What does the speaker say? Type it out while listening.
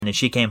And then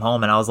she came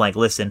home and I was like,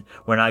 listen,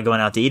 we're not going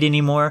out to eat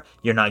anymore.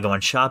 You're not going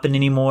shopping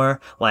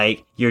anymore.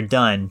 Like, you're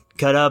done.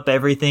 Cut up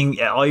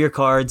everything, all your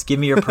cards, give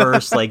me your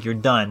purse. Like, you're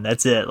done.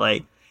 That's it.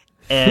 Like,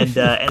 and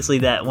honestly,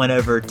 that went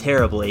over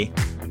terribly.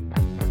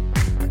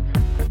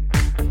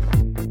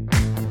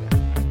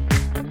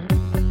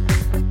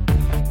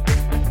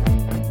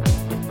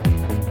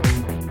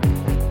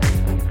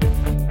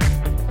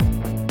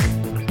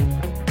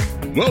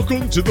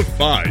 Welcome to The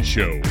Fi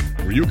Show,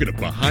 where you get a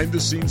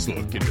behind-the-scenes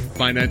look into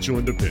financial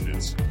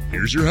independence.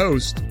 Here's your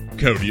host,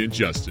 Cody and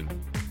Justin.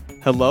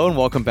 Hello and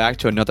welcome back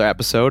to another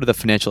episode of the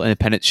Financial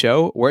Independence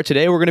Show, where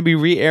today we're going to be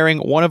re-airing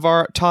one of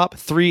our top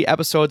 3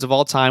 episodes of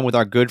all time with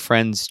our good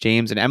friends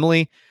James and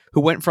Emily, who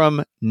went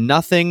from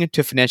nothing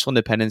to financial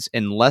independence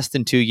in less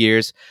than 2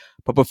 years.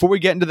 But before we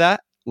get into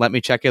that, let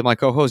me check in with my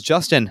co-host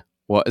Justin.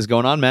 What is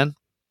going on, man?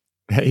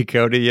 Hey,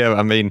 Cody. Yeah,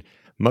 I mean,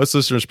 most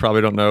listeners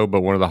probably don't know, but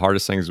one of the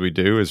hardest things we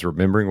do is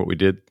remembering what we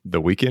did the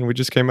weekend we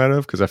just came out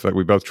of, because I feel like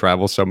we both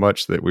travel so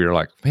much that we were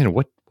like, man,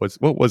 what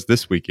was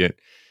this weekend?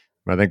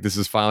 And I think this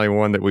is finally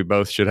one that we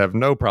both should have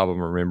no problem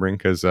remembering,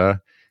 because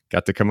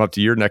got to come up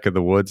to your neck of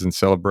the woods and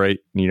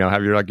celebrate,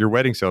 have your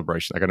wedding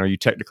celebration. Like, I know you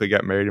technically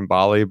got married in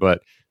Bali,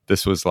 but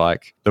this was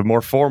like the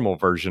more formal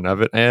version of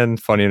it. And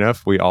funny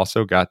enough, we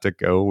also got to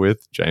go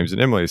with James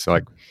and Emily. So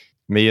like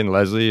me and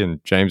Leslie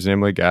and James and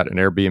Emily got an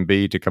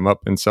Airbnb to come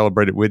up and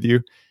celebrate it with you.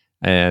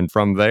 And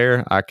from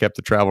there, I kept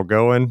the travel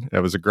going. It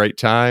was a great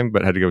time,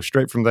 but had to go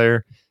straight from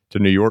there to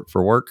New York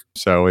for work.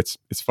 So it's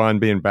fun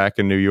being back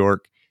in New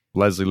York.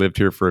 Leslie lived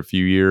here for a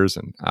few years,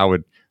 and I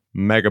would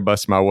mega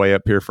bus my way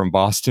up here from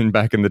Boston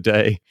back in the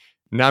day.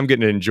 Now I'm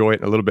getting to enjoy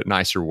it in a little bit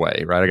nicer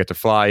way, right? I get to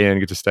fly in,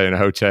 get to stay in a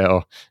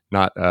hotel,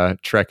 not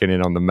trekking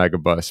in on the mega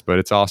bus. But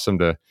it's awesome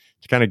to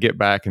kind of get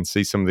back and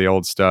see some of the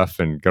old stuff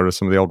and go to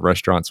some of the old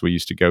restaurants we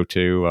used to go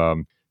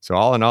to. So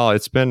all in all,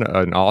 it's been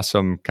an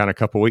awesome kind of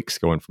couple weeks,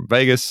 going from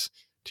Vegas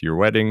to your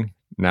wedding,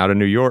 now to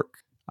New York.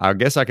 I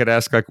guess I could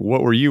ask, like,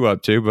 what were you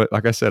up to? But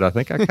like I said, I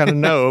think I kind of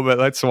know, but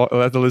let's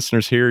let the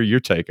listeners hear your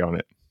take on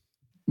it.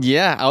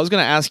 Yeah, I was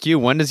going to ask you,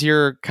 when does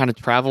your kind of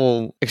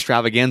travel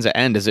extravaganza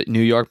end? Is it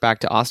New York back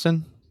to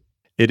Austin?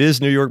 It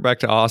is New York back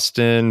to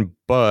Austin,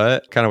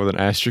 but kind of with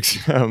an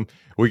asterisk.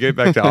 We get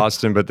back to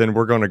Austin, but then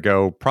we're going to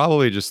go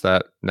probably just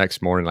that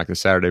next morning, like the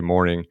Saturday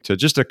morning, to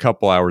just a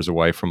couple hours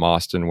away from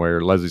Austin,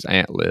 where Leslie's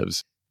aunt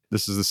lives.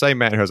 This is the same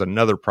man who has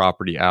another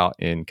property out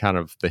in kind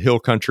of the hill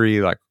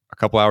country, like a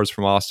couple hours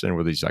from Austin,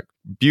 with these like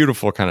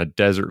beautiful kind of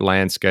desert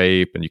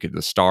landscape, and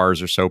the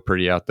stars are so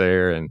pretty out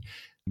there. And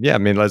yeah,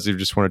 me and Leslie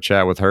just want to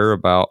chat with her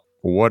about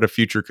what a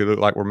future could look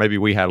like, where maybe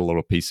we had a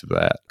little piece of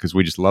that, because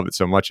we just love it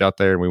so much out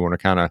there, and we want to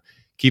kind of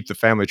keep the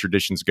family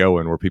traditions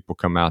going where people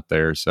come out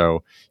there.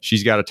 So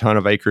she's got a ton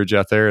of acreage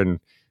out there, and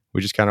we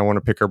just kind of want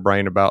to pick her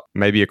brain about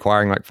maybe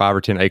acquiring like 5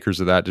 or 10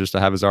 acres of that just to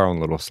have as our own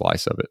little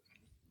slice of it.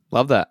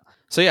 Love that.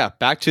 So yeah,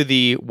 back to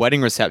the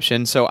wedding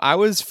reception. So I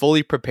was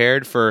fully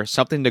prepared for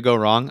something to go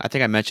wrong. I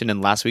think I mentioned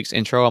in last week's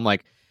intro, I'm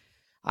like,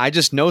 I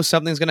just know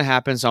something's going to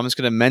happen, so I'm just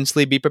going to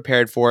mentally be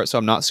prepared for it, so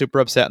I'm not super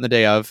upset on the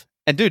day of.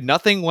 And dude,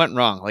 nothing went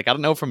wrong. Like, I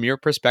don't know from your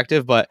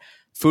perspective, but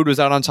food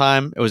was out on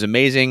time. It was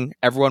amazing.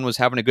 Everyone was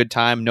having a good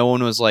time. No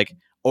one was like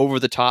over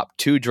the top,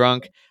 too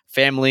drunk.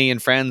 Family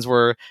and friends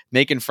were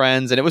making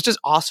friends. And it was just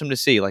awesome to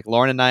see. Like,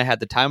 Lauren and I had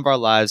the time of our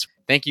lives.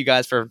 Thank you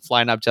guys for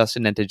flying up,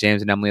 Justin, and to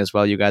James and Emily as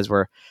well. You guys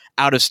were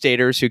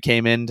out-of-staters who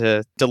came in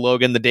to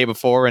Logan the day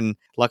before and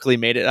luckily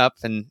made it up.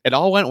 And it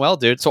all went well,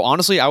 dude. So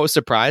honestly, I was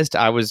surprised.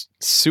 I was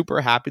super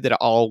happy that it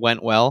all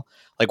went well.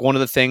 Like, one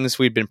of the things,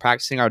 we'd been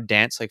practicing our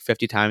dance like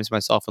 50 times,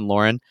 myself and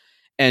Lauren.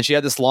 And she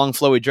had this long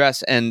flowy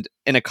dress, and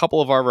in a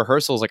couple of our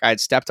rehearsals, like, I had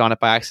stepped on it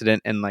by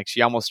accident, and like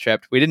she almost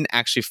tripped. We didn't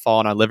actually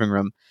fall in our living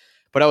room,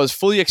 but I was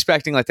fully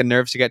expecting like the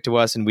nerves to get to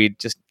us and we'd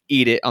just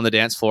eat it on the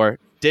dance floor.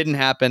 Didn't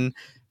happen.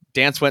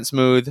 Dance went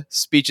smooth.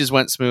 Speeches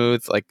went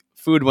smooth. Like,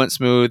 food went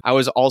smooth. I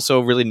was also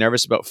really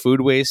nervous about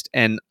food waste,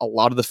 and a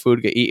lot of the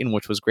food got eaten,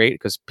 which was great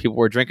because people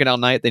were drinking all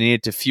night. They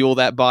needed to fuel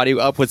that body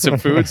up with some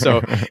food.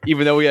 So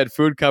even though we had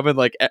food coming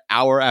like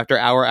hour after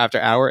hour after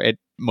hour, it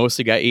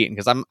mostly got eaten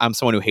because I'm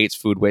someone who hates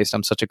food waste.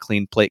 I'm such a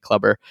clean plate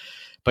clubber.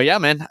 But yeah,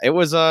 man, it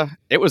was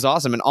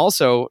awesome. And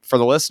also, for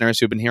the listeners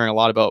who've been hearing a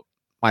lot about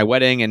my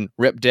wedding and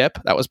Rip Dip,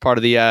 that was part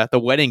of the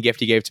wedding gift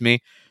he gave to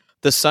me.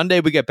 The Sunday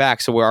we get back,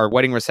 so where our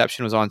wedding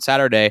reception was on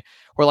Saturday,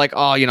 we're like,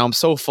 oh, I'm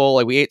so full.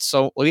 Like, we ate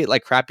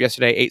like crap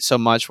yesterday, ate so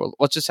much. Well,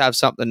 let's just have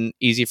something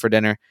easy for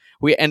dinner.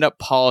 We end up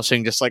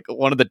polishing just like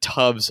one of the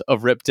tubs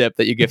of Rip Dip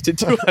that you gifted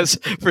to us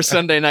for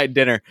Sunday night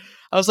dinner.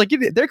 I was like,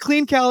 they're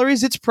clean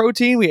calories. It's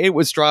protein. We ate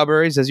with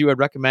strawberries, as you had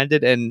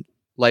recommended, and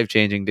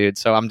life-changing, dude.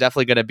 So I'm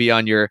definitely going to be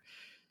on your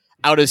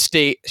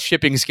out-of-state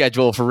shipping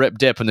schedule for Rip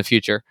Dip in the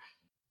future.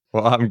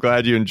 Well, I'm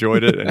glad you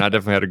enjoyed it, and I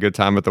definitely had a good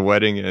time at the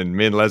wedding. And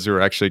me and Leslie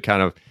were actually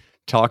kind of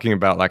talking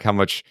about like how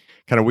much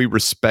kind of we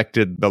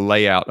respected the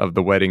layout of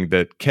the wedding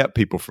that kept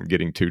people from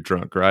getting too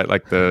drunk, right?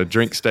 Like the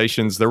drink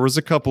stations, there was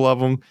a couple of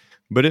them,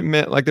 but it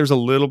meant like there's a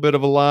little bit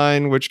of a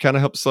line, which kind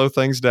of helped slow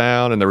things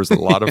down. And there was a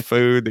lot of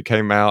food that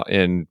came out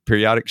in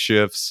periodic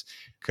shifts.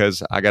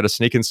 because I got a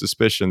sneaking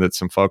suspicion that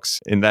some folks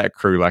in that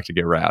crew like to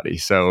get rowdy.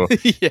 So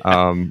it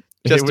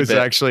was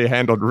actually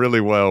handled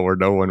really well where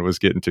no one was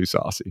getting too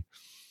saucy.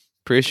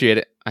 Appreciate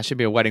it. I should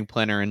be a wedding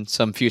planner in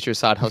some future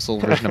side hustle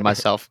version of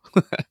myself.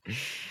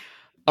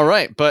 All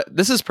right, but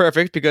this is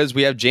perfect because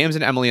we have James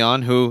and Emily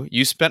on, who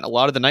you spent a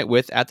lot of the night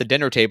with at the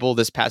dinner table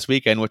this past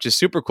weekend, which is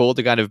super cool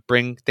to kind of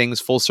bring things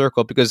full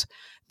circle because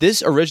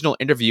this original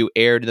interview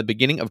aired in the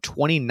beginning of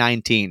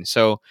 2019,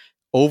 so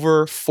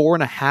over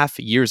 4.5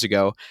 years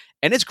ago.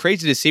 And it's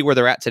crazy to see where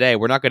they're at today.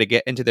 We're not going to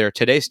get into their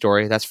today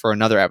story. That's for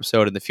another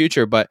episode in the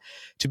future. But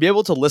to be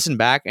able to listen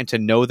back and to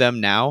know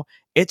them now,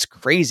 it's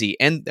crazy.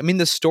 And I mean,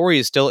 the story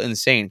is still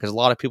insane because a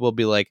lot of people will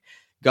be like,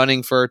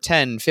 gunning for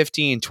 10,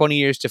 15, 20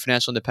 years to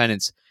financial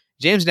independence.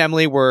 James and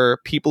Emily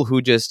were people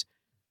who just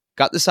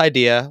got this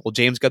idea. Well,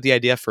 James got the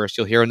idea first.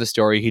 You'll hear in the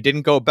story. He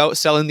didn't go about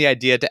selling the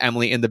idea to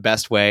Emily in the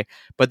best way,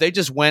 but they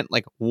just went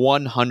like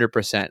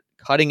 100%,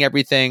 cutting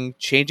everything,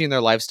 changing their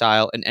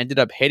lifestyle, and ended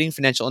up hitting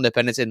financial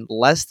independence in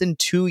less than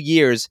 2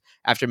 years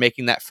after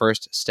making that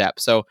first step.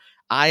 So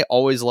I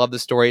always love the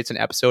story. It's an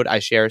episode I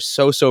share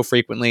so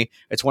frequently.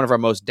 It's one of our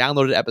most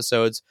downloaded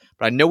episodes,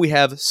 but I know we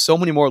have so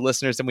many more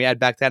listeners than we had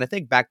back then. I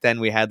think back then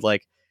we had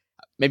like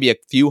maybe a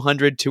few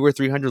hundred, 200 or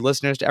 300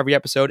 listeners to every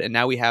episode, and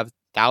now we have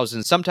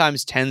thousands,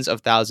 sometimes tens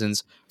of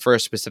thousands for a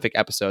specific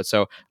episode.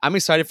 So I'm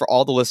excited for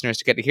all the listeners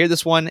to get to hear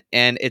this one,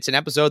 and it's an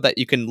episode that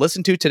you can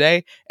listen to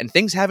today, and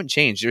things haven't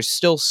changed. There's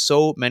still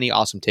so many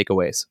awesome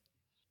takeaways.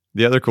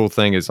 The other cool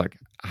thing is like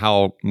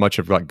how much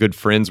of like good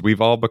friends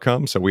we've all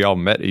become. So we all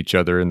met each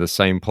other in the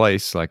same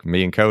place, like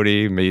me and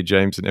Cody, me,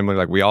 James, and Emily.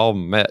 Like we all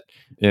met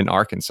in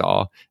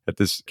Arkansas at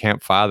this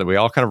campfire that we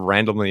all kind of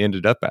randomly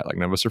ended up at. Like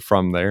none of us are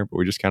from there, but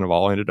we just kind of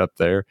all ended up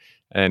there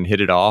and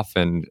hit it off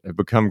and have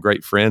become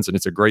great friends. And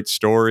it's a great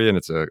story, and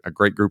it's a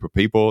great group of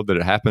people that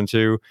it happened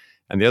to.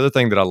 And the other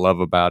thing that I love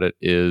about it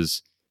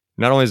is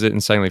not only is it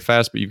insanely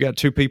fast, but you've got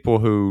two people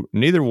who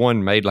neither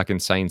one made like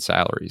insane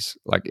salaries.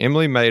 Like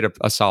Emily made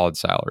a solid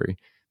salary,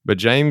 but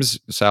James'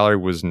 salary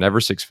was never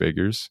six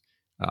figures.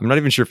 I'm not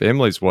even sure if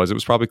Emily's was. It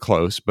was probably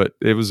close, but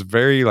it was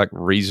very like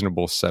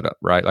reasonable setup,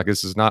 right? Like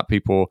this is not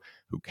people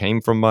who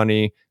came from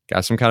money,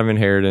 got some kind of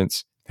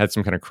inheritance, had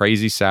some kind of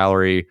crazy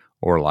salary,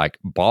 or like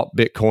bought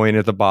Bitcoin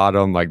at the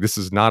bottom. Like this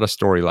is not a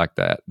story like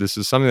that. This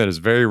is something that is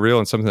very real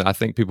and something that I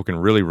think people can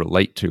really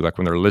relate to, like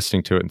when they're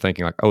listening to it and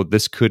thinking like, oh,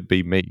 this could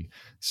be me.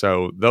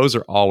 So those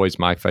are always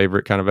my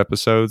favorite kind of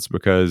episodes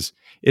because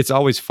it's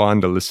always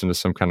fun to listen to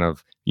some kind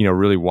of,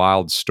 really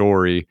wild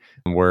story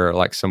where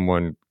like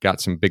someone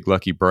got some big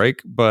lucky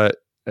break. But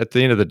at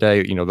the end of the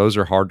day, those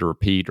are hard to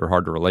repeat or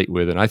hard to relate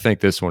with. And I think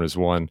this one is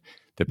one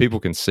that people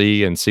can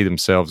see and see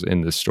themselves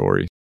in this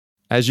story.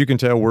 As you can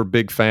tell, we're a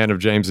big fan of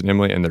James and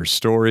Emily and their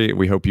story.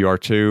 We hope you are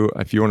too.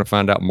 If you want to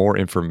find out more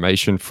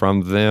information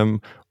from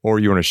them or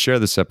you want to share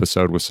this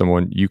episode with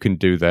someone, you can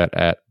do that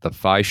at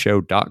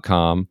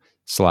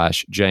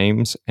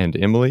thefishow.com/James and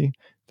Emily.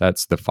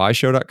 That's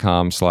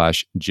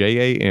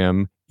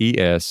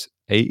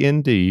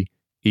thefishow.com/JamesAndEmily.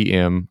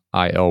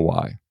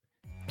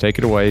 Take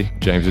it away,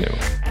 James and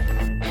Emily.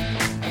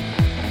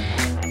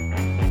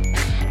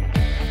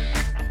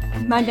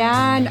 My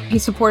dad, he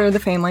supported the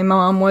family. My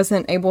mom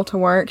wasn't able to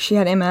work. She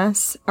had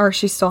MS, or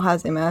she still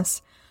has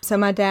MS. So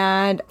my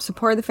dad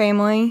supported the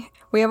family.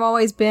 We have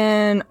always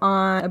been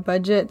on a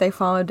budget. They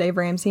followed Dave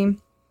Ramsey.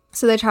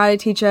 So they try to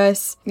teach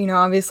us,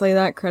 obviously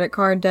that credit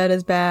card debt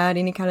is bad.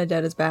 Any kind of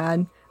debt is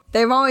bad.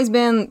 They've always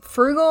been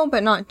frugal,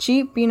 but not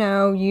cheap.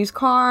 Used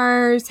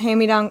cars,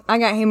 hand-me-down. I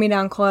got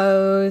hand-me-down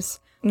clothes,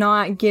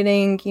 not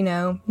getting,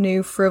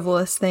 new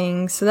frivolous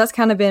things. So that's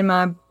kind of been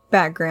my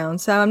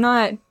background.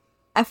 So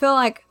I feel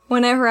like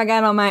whenever I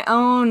got on my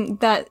own,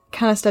 that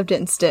kind of stuff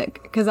didn't stick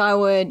because I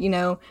would,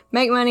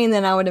 make money and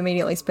then I would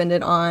immediately spend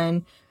it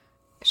on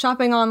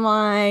shopping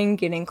online,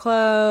 getting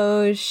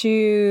clothes,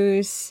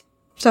 shoes,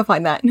 stuff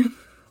like that.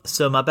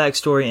 So my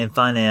backstory in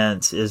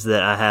finance is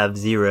that I have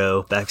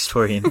zero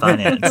backstory in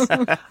finance.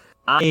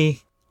 I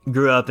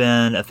grew up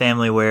in a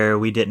family where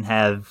we didn't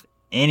have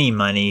any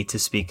money to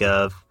speak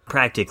of,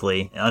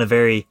 practically. On a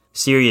very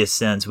serious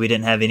sense, we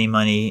didn't have any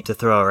money to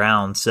throw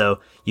around, so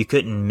you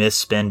couldn't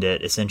misspend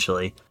it,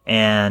 essentially.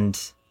 And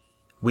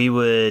we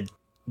would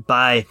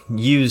buy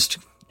used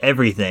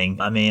everything.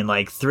 I mean,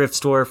 like thrift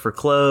store for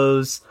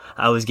clothes.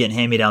 I was getting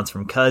hand-me-downs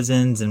from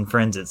cousins and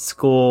friends at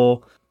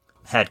school.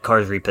 Had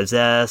cars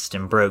repossessed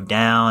and broke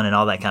down and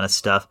all that kind of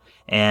stuff.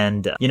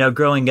 And,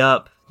 growing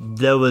up,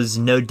 there was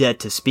no debt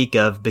to speak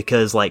of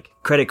because, like,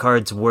 credit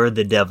cards were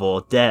the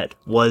devil. Debt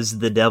was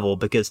the devil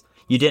because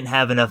you didn't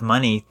have enough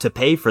money to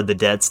pay for the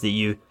debts that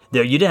you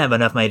didn't have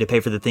enough money to pay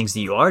for the things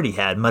that you already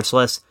had, much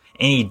less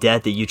any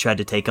debt that you tried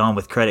to take on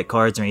with credit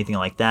cards or anything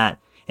like that.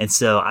 And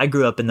so I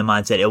grew up in the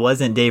mindset, it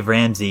wasn't Dave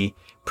Ramsey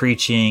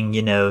preaching,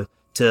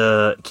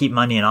 to keep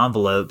money in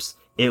envelopes.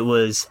 It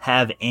was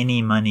have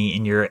any money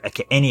in your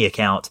any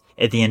account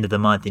at the end of the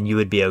month and you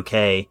would be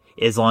okay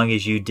as long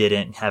as you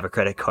didn't have a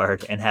credit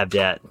card and have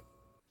debt.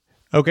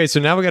 Okay, so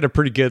now we got a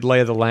pretty good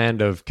lay of the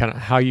land of kind of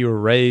how you were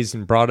raised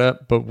and brought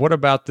up, but what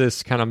about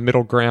this kind of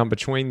middle ground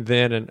between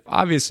then and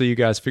obviously you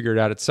guys figured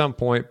it out at some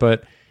point,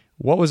 but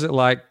what was it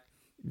like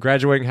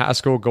graduating high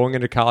school, going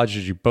into college?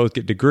 Did you both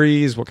get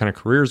degrees? What kind of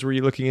careers were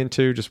you looking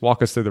into? Just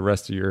walk us through the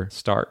rest of your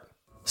start.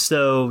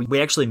 So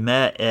we actually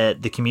met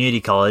at the community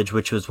college,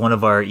 which was one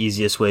of our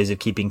easiest ways of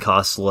keeping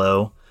costs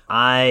low.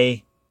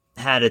 I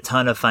had a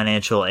ton of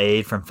financial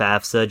aid from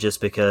FAFSA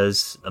just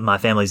because my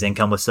family's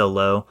income was so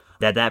low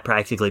that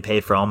practically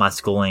paid for all my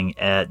schooling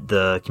at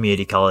the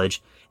community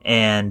college.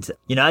 And,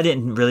 I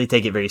didn't really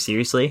take it very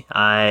seriously.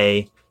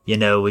 I,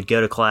 would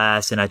go to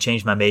class and I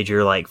changed my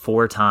major like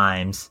 4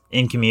 times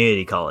in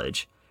community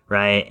college,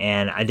 right?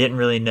 And I didn't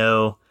really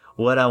know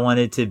what I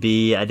wanted to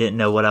be. I didn't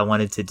know what I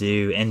wanted to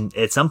do. And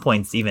at some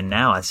points, even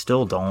now, I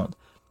still don't.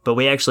 But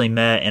we actually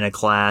met in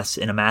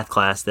a math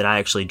class that I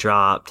actually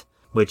dropped,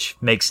 which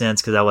makes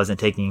sense because I wasn't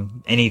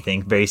taking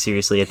anything very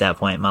seriously at that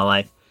point in my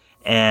life.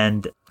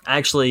 And I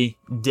actually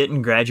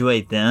didn't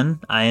graduate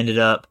then. I ended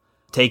up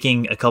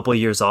taking a couple of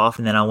years off,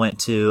 and then I went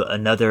to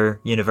another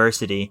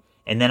university.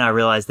 And then I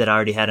realized that I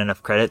already had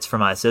enough credits for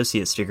my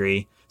associate's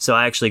degree. So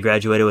I actually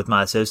graduated with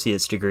my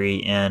associate's degree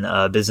in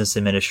business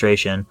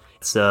administration.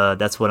 So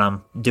that's what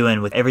I'm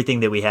doing with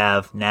everything that we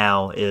have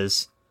now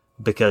is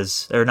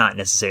because, or not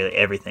necessarily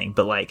everything,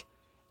 but like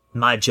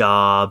my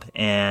job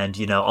and,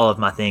 all of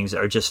my things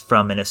are just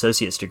from an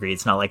associate's degree.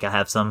 It's not like I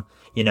have some,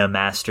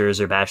 master's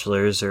or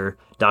bachelor's or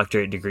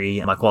doctorate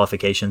degree. My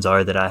qualifications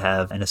are that I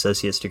have an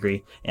associate's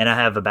degree, and I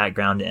have a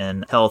background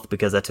in health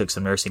because I took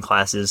some nursing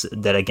classes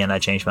that, again, I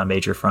changed my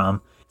major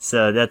from.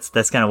 So that's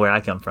kind of where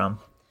I come from.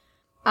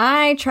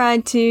 I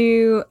tried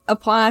to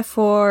apply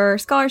for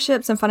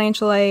scholarships and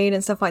financial aid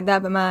and stuff like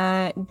that, but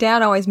my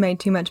dad always made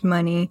too much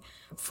money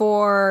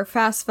for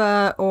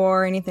FAFSA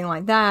or anything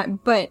like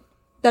that. But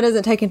that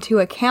doesn't take into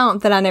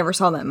account that I never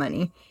saw that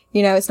money.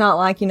 It's not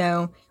like,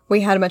 we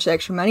had a bunch of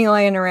extra money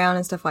laying around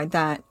and stuff like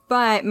that.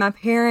 But my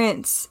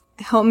parents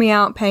helped me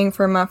out paying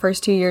for my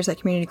first 2 years at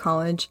community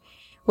college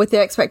with the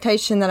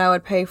expectation that I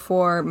would pay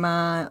for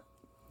my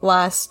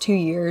last 2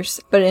 years,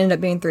 but it ended up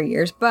being 3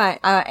 years.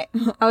 But I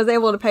was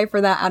able to pay for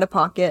that out of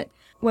pocket.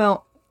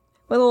 Well,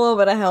 with a little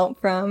bit of help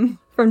from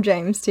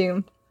James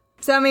too.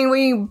 So,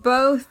 we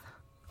both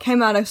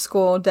came out of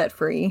school debt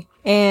free,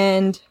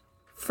 and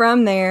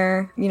from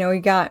there, we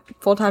got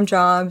full-time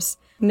jobs.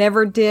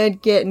 Never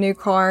did get new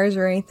cars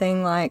or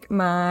anything like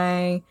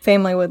my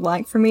family would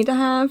like for me to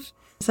have.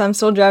 So I'm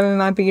still driving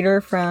my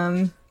beater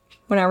from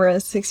when I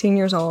was 16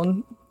 years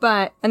old.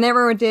 But I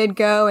never did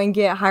go and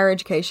get higher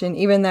education,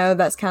 even though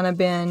that's kind of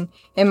been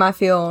in my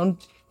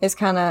field. It's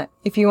kind of,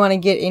 if you want to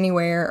get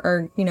anywhere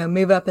or,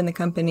 move up in the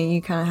company,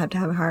 you kind of have to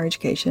have a higher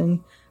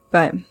education.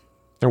 But.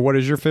 And what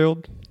is your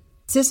field?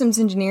 Systems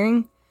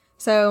engineering.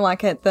 So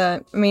like I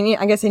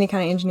guess any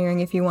kind of engineering,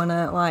 if you want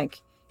to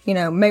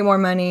make more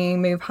money,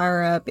 move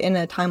higher up in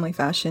a timely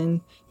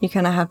fashion, you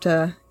kind of have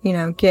to,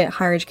 get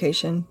higher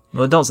education.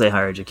 Well, don't say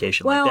higher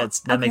education. Well,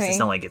 that makes it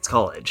sound like it's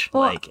college.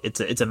 Well,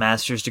 it's a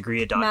master's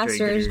degree, a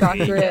doctorate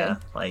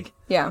doctorate.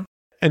 Yeah.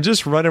 And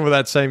just running with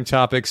that same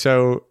topic.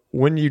 So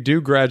when you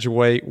do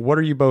graduate, what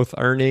are you both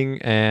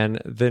earning?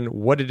 And then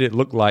what did it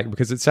look like?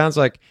 Because it sounds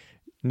like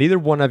neither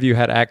one of you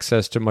had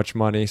access to much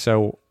money.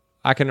 So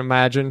I can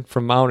imagine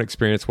from my own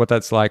experience what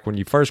that's like when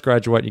you first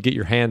graduate and you get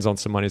your hands on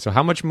some money. So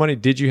how much money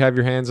did you have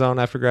your hands on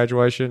after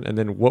graduation? And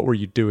then what were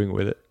you doing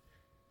with it?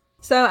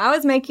 So I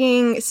was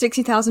making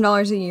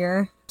 $60,000 a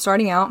year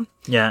starting out.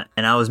 Yeah,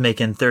 and I was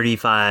making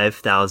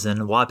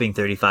whopping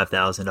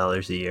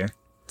 $35,000 a year.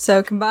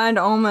 So combined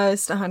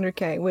almost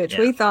 $100K, which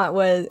we thought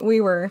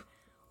we were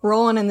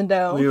rolling in the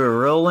dough. We were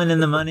rolling in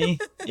the money.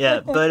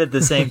 Yeah, but at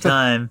the same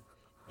time,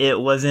 it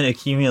wasn't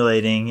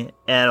accumulating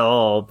at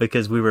all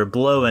because we were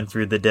blowing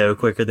through the dough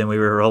quicker than we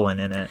were rolling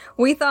in it.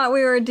 We thought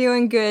we were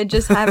doing good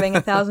just having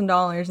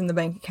 $1,000 in the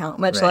bank account,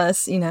 much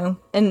less, an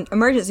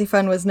emergency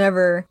fund was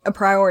never a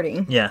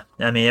priority. Yeah.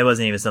 It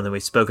wasn't even something we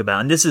spoke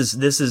about. And this is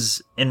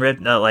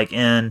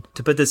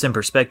to put this in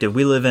perspective,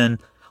 we live in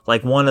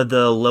one of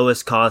the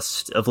lowest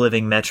cost of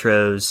living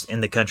metros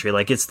in the country.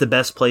 It's the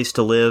best place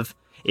to live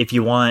if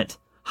you want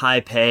high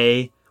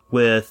pay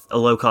with a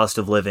low cost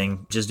of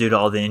living, just due to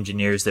all the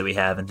engineers that we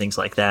have and things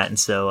like that. And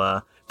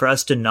so for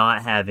us to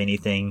not have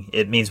anything,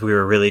 it means we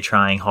were really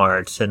trying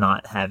hard to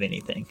not have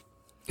anything.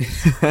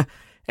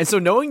 And so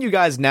knowing you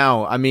guys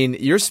now,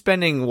 you're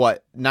spending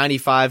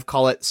 95,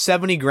 call it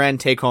 70 grand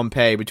take home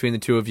pay between the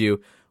two of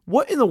you.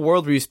 What in the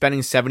world were you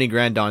spending 70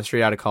 grand on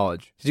straight out of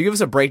college? Could you give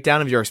us a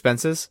breakdown of your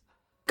expenses?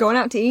 Going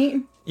out to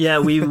eat? Yeah,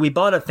 we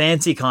bought a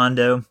fancy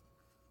condo.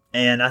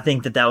 And I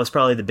think that was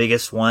probably the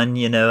biggest one.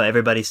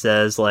 Everybody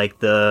says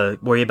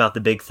worry about the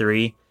big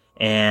three.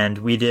 And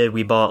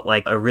we bought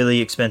a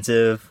really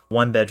expensive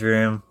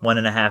 1-bedroom,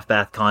 1.5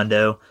 bath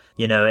condo.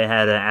 It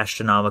had an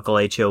astronomical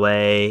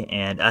HOA,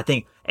 and I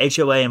think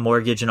HOA and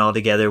mortgage and all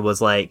together was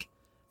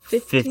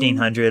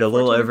 $1,500, a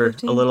little over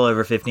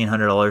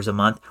 $1,500 a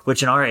month,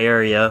 which in our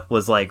area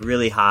was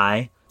really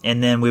high.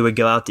 And then we would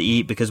go out to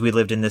eat because we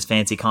lived in this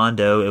fancy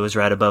condo. It was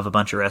right above a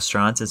bunch of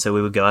restaurants. And so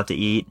we would go out to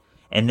eat.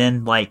 And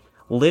then like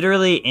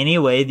literally any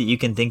way that you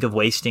can think of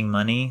wasting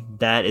money,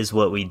 that is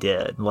what we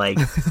did. Like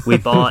we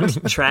bought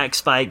track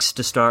spikes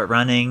to start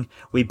running.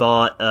 We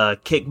bought a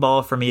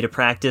kickball for me to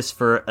practice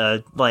for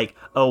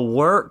a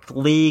work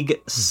league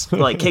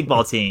like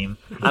kickball team.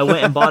 I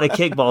went and bought a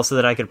kickball so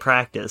that I could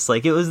practice.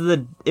 Like it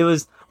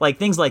was like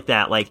things like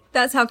that. Like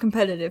That's how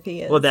competitive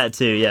he is. well, that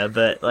too, yeah.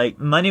 But like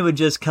money would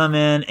just come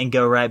in and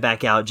go right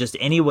back out. Just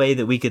any way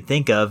that we could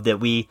think of that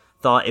we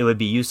thought it would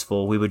be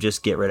useful, we would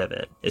just get rid of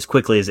it as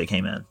quickly as it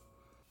came in.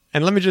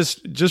 And let me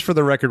just for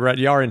the record, right,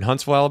 y'all are in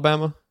Huntsville,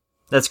 Alabama?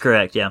 That's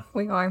correct, yeah.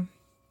 We are.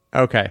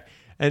 Okay.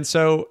 And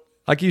so,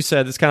 like you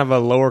said, it's kind of a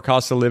lower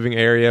cost of living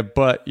area,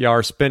 but y'all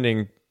are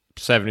spending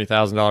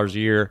 $70,000 a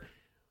year.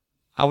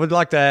 I would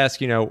like to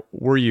ask,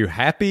 were you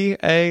happy,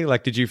 A?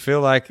 Like, did you feel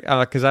like,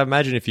 because I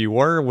imagine if you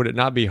were, would it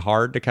not be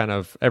hard to kind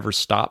of ever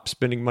stop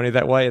spending money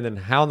that way? And then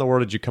how in the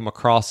world did you come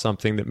across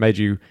something that made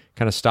you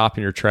kind of stop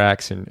in your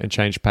tracks and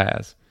change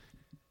paths?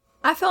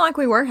 I feel like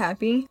we were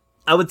happy.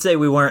 I would say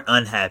we weren't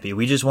unhappy.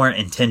 We just weren't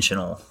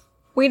intentional.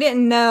 We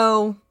didn't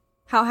know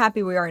how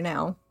happy we are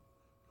now,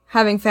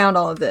 having found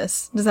all of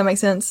this. Does that make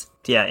sense?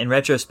 Yeah, in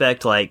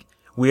retrospect, like,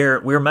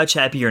 we're much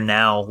happier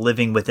now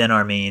living within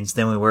our means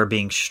than we were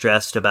being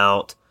stressed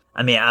about.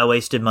 I mean, I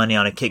wasted money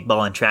on a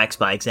kickball and track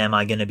spikes. Am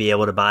I going to be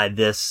able to buy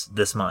this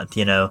month?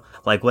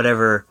 Like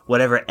whatever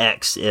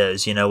X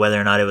is, whether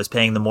or not it was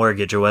paying the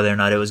mortgage or whether or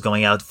not it was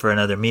going out for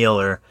another meal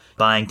or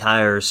buying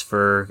tires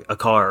for a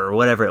car or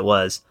whatever it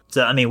was.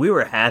 So, I mean, we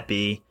were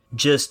happy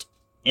just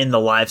in the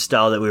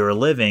lifestyle that we were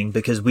living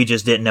because we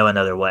just didn't know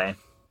another way.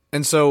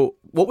 And so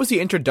what was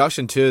the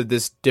introduction to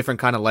this different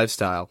kind of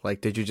lifestyle?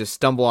 Like, did you just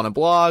stumble on a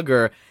blog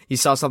or you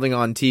saw something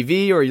on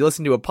TV or you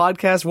listened to a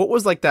podcast? What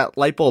was like that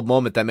light bulb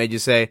moment that made you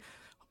say,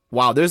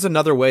 wow, there's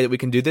another way that we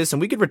can do this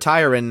and we could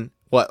retire in,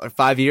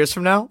 5 years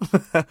from now?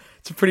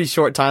 It's a pretty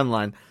short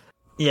timeline.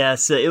 Yeah,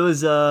 so it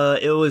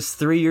was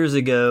 3 years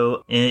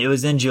ago, and it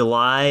was in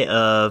July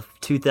of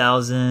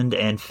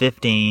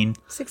 2015.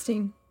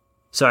 16.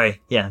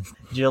 Sorry, yeah,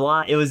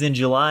 July. It was in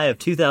July of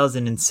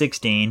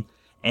 2016,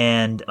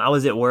 and I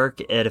was at work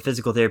at a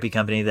physical therapy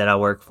company that I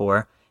work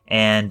for,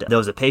 and there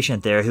was a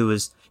patient there who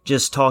was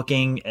just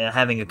talking,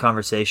 having a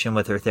conversation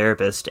with her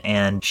therapist,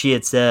 and she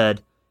had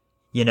said,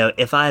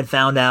 if I had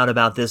found out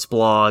about this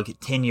blog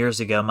 10 years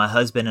ago, my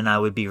husband and I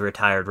would be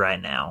retired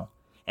right now.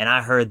 And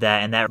I heard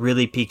that, and that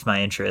really piqued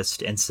my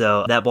interest. And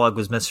so that blog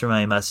was Mr.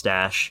 Money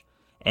Mustache.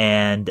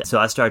 And so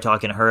I started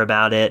talking to her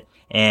about it.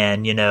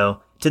 And,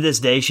 to this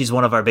day, she's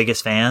one of our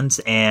biggest fans.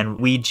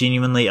 And we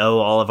genuinely owe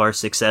all of our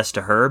success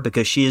to her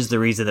because she is the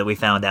reason that we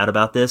found out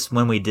about this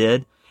when we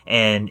did.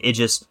 And it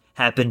just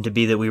happened to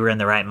be that we were in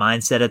the right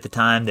mindset at the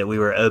time, that we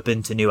were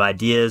open to new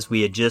ideas.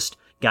 We had just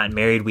gotten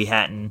married. We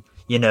hadn't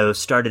we were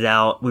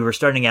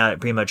starting out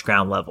at pretty much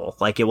ground level.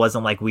 Like, it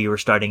wasn't like we were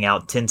starting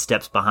out 10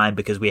 steps behind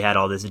because we had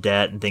all this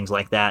debt and things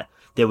like that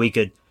we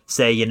could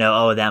say,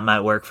 oh, that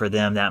might work for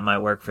them,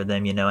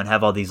 and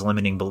have all these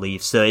limiting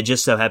beliefs. So it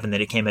just so happened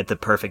that it came at the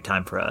perfect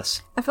time for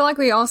us. I feel like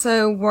we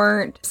also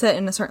weren't set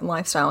in a certain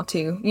lifestyle,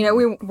 too. We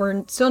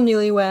were still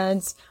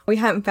newlyweds. We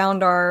hadn't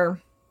found our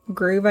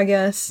groove, I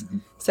guess. Mm-hmm.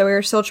 So we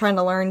were still trying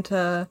to learn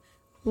to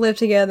live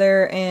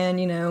together and,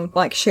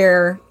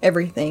 share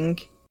everything.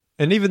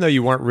 And even though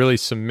you weren't really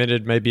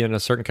cemented maybe in a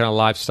certain kind of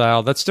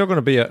lifestyle, that's still going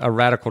to be a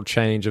radical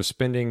change of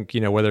spending,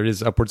 whether it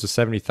is upwards of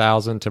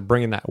 $70,000 to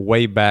bringing that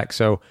way back.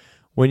 So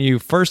when you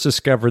first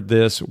discovered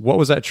this, what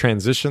was that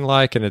transition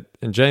like? And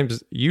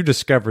James, you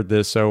discovered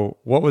this. So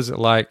what was it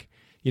like,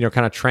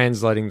 kind of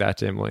translating that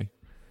to Emily?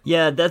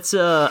 Yeah, that's,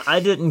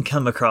 I didn't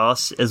come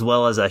across as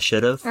well as I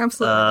should have.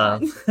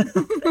 Absolutely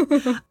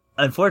not.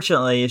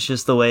 Unfortunately, it's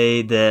just the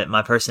way that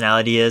my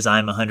personality is.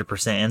 I'm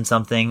 100% in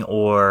something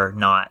or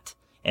not.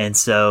 And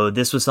so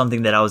this was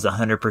something that I was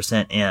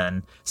 100%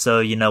 in.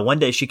 So, one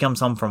day she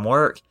comes home from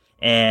work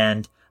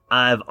and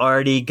I've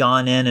already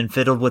gone in and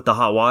fiddled with the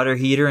hot water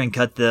heater and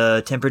cut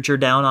the temperature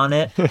down on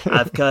it.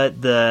 I've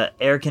cut the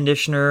air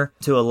conditioner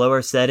to a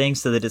lower setting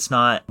so that it's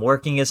not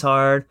working as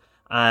hard.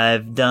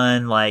 I've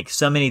done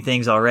so many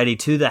things already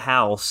to the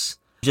house,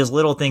 just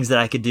little things that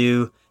I could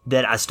do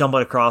that I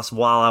stumbled across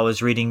while I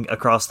was reading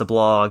across the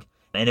blog.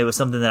 And it was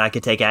something that I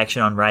could take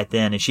action on right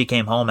then. And she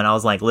came home and I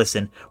was like,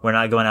 listen, we're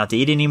not going out to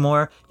eat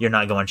anymore. You're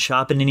not going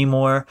shopping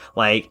anymore.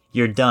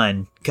 You're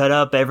done. Cut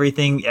up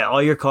everything,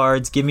 all your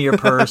cards, give me your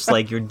purse.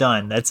 You're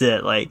done. That's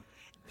it.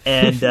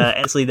 And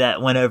actually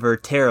that went over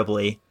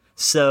terribly.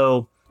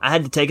 So I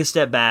had to take a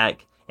step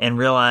back and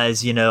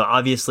realize,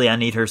 obviously I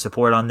need her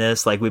support on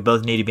this. We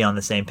both need to be on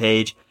the same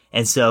page.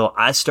 And so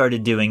I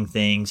started doing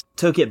things,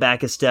 took it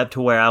back a step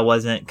to where I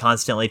wasn't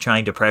constantly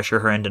trying to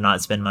pressure her into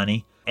not spend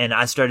money. And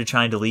I started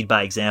trying to lead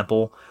by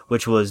example,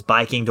 which was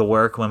biking to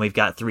work when we've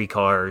got 3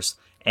 cars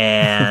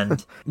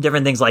and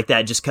different things like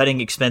that. Just cutting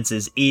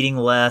expenses, eating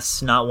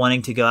less, not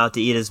wanting to go out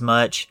to eat as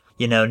much,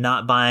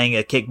 not buying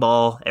a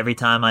kickball every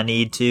time I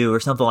need to or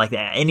something like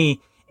that.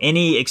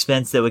 Any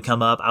expense that would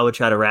come up, I would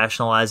try to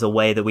rationalize a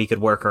way that we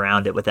could work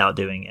around it without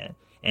doing it.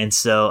 And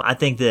so I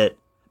think that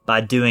by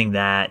doing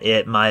that,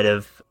 it might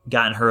have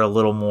gotten her a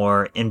little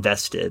more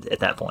invested at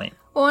that point.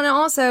 Well, and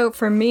also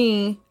for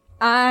me,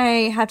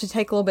 I have to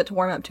take a little bit to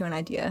warm up to an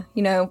idea.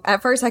 You know,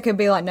 at first I could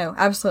be like, no,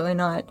 absolutely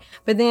not.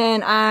 But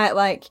then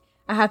I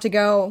have to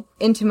go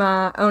into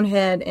my own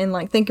head and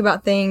like think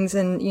about things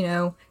and, you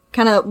know,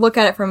 kind of look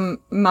at it from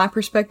my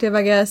perspective,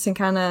 I guess, and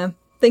kind of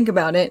think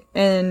about it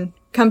and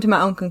come to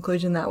my own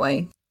conclusion that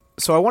way.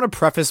 So I want to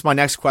preface my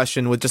next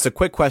question with just a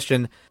quick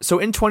question. So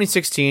in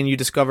 2016, you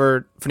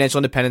discovered financial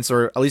independence,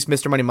 or at least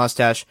Mr. Money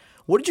Mustache.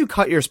 What did you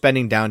cut your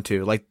spending down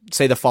to, like,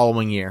 say, the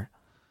following year?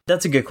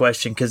 That's a good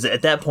question, because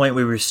at that point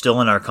we were still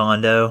in our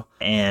condo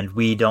and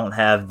we don't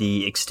have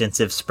the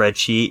extensive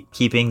spreadsheet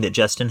keeping that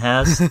Justin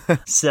has.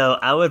 So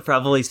I would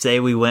probably say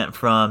we went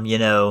from, you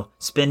know,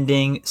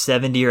 spending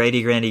 70 or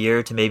 80 grand a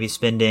year to maybe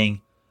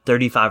spending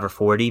 35 or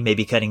 40,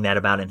 maybe cutting that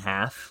about in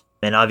half.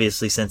 And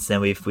obviously since then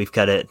we've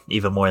cut it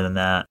even more than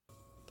that.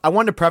 I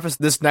wanted to preface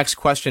this next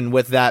question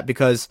with that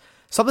because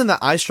something that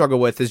I struggle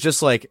with is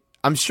just like,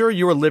 I'm sure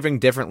you are living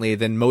differently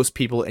than most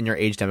people in your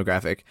age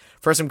demographic.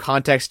 For some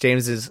context,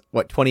 James is,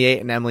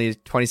 28 and Emily is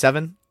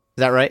 27? Is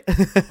that right?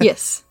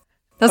 Yes,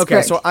 that's okay,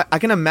 correct. so I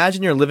can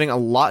imagine you're living a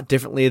lot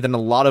differently than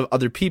a lot of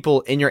other people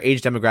in your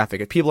age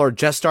demographic. If people are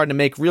just starting to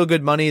make real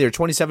good money, they're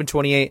 27,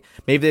 28,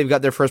 maybe they've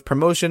got their first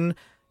promotion.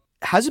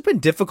 Has it been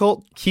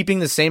difficult keeping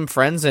the same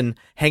friends and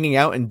hanging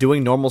out and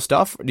doing normal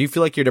stuff? Do you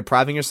feel like you're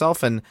depriving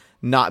yourself and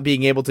not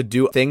being able to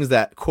do things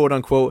that quote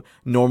unquote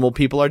normal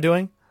people are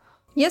doing?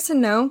 Yes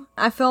and no.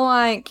 I feel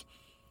like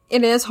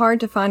it is hard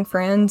to find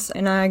friends,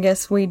 and I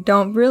guess we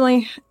don't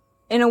really,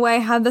 in a way,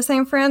 have the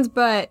same friends,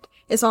 but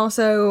it's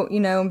also, you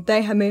know,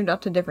 they have moved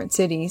up to different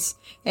cities,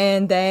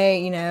 and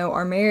they, you know,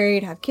 are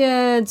married, have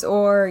kids,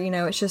 or, you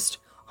know, it's just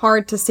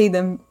hard to see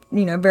them,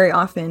 you know, very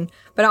often.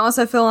 But I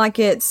also feel like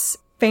it's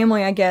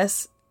family, I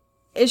guess.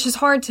 It's just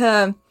hard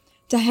to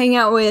hang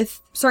out with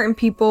certain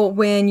people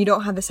when you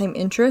don't have the same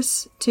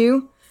interests,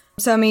 too.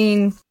 So, I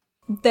mean,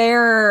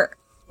 their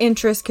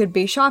interest could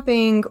be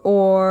shopping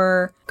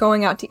or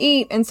going out to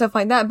eat and stuff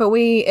like that, but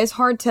it's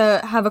hard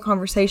to have a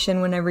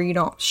conversation whenever you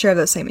don't share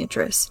those same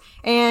interests.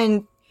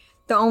 And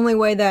the only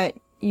way that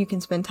you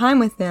can spend time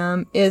with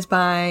them is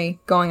by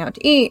going out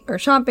to eat or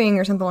shopping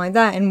or something like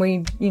that,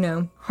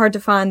 and hard to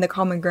find the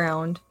common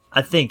ground.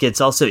 I think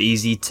it's also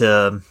easy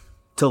to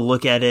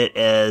look at it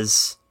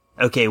as,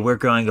 okay, we're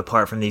growing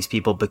apart from these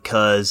people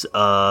because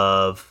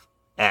of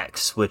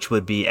X, which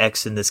would be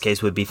X in this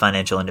case would be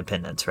financial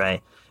independence,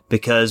 right?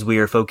 Because we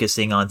are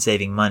focusing on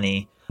saving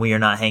money, we are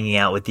not hanging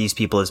out with these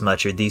people as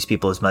much or these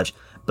people as much.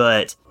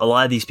 But a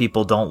lot of these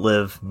people don't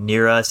live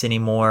near us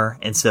anymore.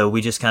 And so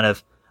we just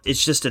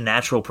it's just a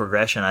natural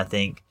progression, I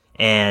think.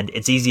 And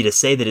it's easy to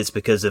say that it's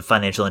because of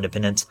financial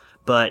independence.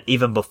 But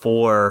even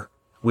before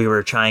we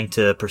were trying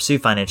to pursue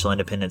financial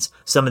independence,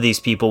 some of these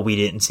people we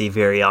didn't see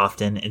very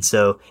often. And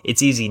so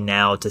it's easy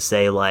now to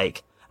say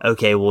like,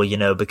 okay,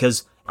 well,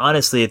 because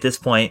honestly, at this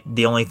point,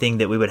 the only thing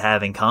that we would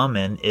have in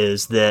common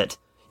is that,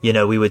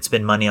 we would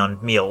spend money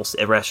on meals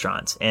at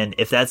restaurants. And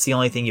if that's the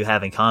only thing you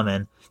have in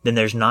common, then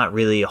there's not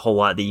really a whole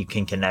lot that you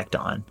can connect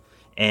on.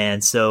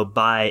 And so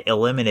by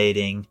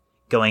eliminating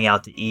going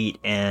out to eat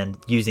and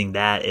using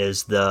that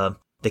as the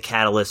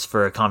catalyst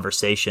for a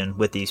conversation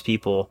with these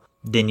people,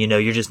 then,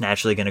 you're just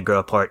naturally going to grow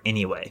apart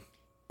anyway.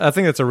 I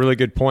think that's a really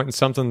good point and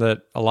something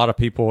that a lot of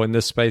people in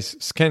this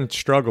space can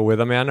struggle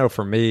with. I mean, I know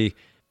for me,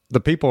 the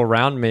people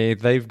around me,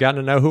 they've gotten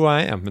to know who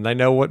I am and they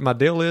know what my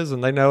deal is.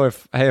 And they know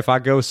if I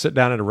go sit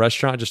down at a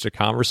restaurant just to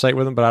conversate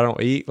with them, but I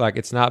don't eat, like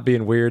it's not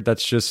being weird.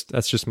 That's just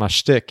my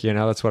shtick,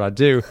 that's what I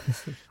do.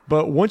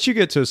 But once you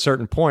get to a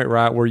certain point,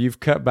 right, where you've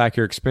cut back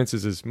your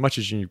expenses as much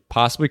as you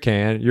possibly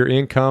can, your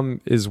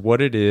income is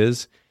what it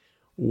is.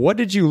 What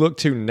did you look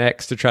to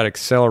next to try to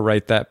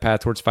accelerate that path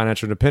towards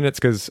financial independence?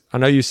 Because I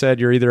know you said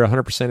you're either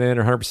 100% in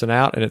or 100%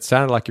 out, and it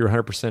sounded like you were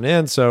 100%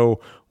 in.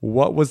 So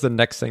what was the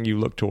next thing you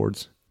looked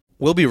towards?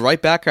 We'll be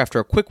right back after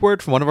a quick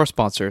word from one of our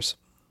sponsors.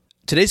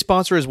 Today's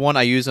sponsor is one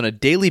I use on a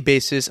daily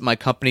basis at my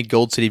company,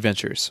 Gold City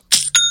Ventures.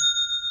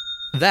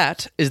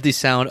 That is the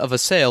sound of a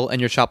sale in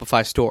your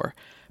Shopify store.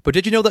 But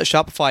did you know that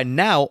Shopify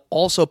now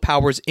also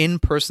powers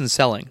in-person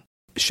selling?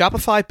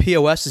 Shopify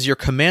POS is your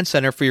command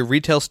center for your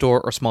retail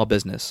store or small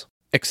business.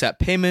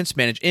 Accept payments,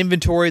 manage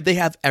inventory, they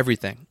have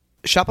everything.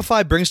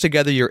 Shopify brings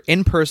together your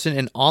in-person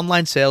and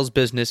online sales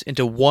business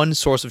into one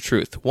source of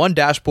truth, one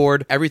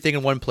dashboard, everything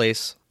in one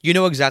place. You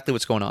know exactly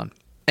what's going on.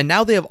 And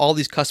now they have all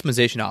these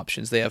customization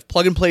options. They have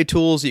plug-and-play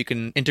tools that you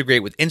can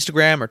integrate with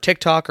Instagram or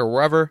TikTok or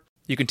wherever.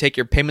 You can take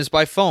your payments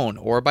by phone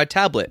or by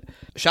tablet.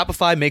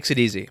 Shopify makes it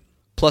easy.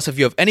 Plus, if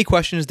you have any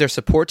questions, their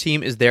support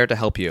team is there to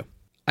help you.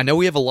 I know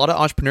we have a lot of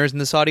entrepreneurs in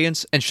this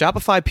audience, and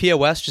Shopify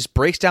POS just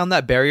breaks down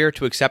that barrier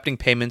to accepting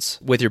payments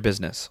with your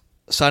business.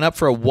 Sign up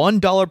for a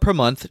 $1 per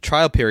month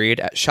trial period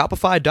at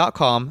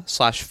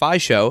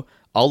shopify.com/FIShow,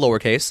 all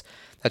lowercase.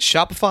 That's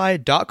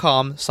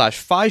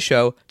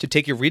shopify.com/FIShow to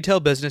take your retail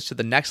business to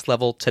the next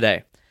level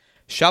today.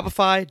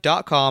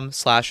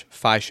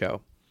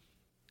 Shopify.com/FIShow.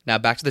 Now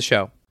back to the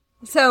show.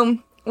 So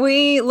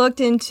we looked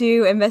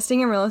into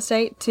investing in real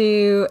estate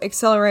to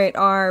accelerate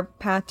our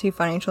path to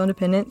financial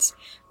independence.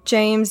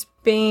 James,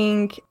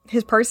 being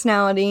his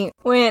personality,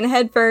 went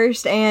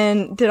headfirst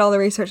and did all the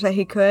research that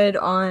he could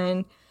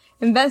on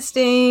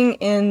investing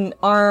in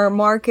our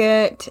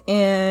market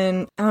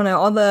and, I don't know,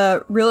 all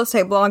the real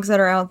estate blogs that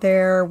are out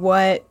there,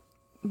 what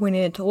we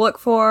needed to look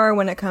for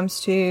when it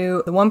comes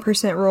to the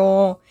 1%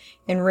 rule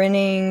and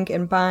renting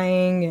and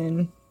buying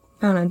and,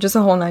 I don't know, just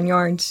a whole 9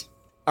 yards.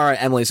 All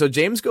right, Emily. So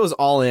James goes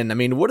all in. I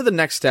mean, what are the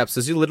next steps?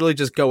 Does he literally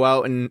just go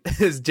out and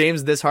is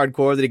James this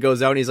hardcore that he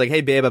goes out and he's like,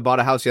 hey, babe, I bought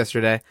a house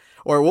yesterday?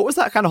 Or what was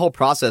that kind of whole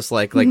process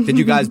like? Like, did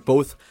you guys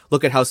both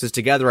look at houses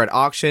together at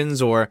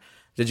auctions, or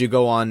did you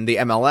go on the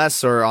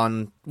MLS or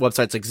on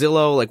websites like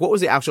Zillow? Like, what was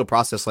the actual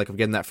process like of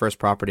getting that first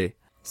property?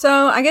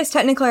 So I guess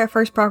technically our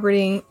first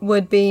property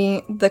would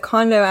be the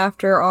condo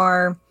after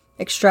our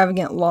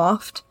extravagant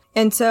loft.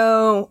 And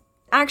so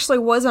actually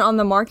wasn't on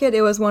the market.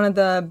 It was one of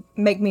the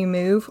Make Me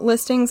Move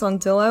listings on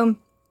Zillow.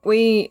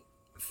 We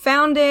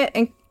found it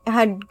and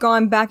had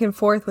gone back and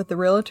forth with the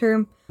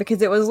realtor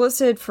because it was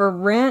listed for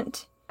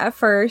rent at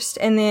first,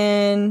 and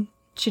then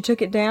she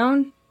took it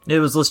down. It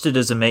was listed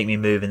as a Make Me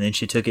Move, and then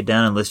she took it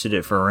down and listed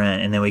it for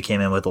rent, and then we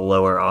came in with a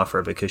lower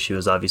offer because she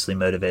was obviously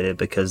motivated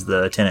because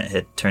the tenant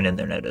had turned in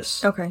their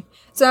notice. Okay.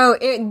 So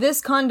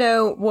this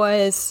condo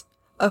was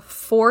a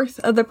fourth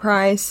of the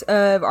price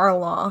of our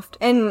loft,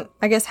 and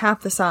I guess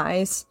half the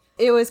size.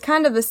 It was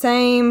kind of the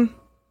same,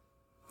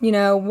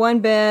 1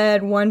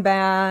 bed, 1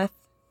 bath,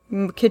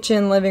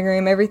 kitchen, living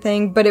room,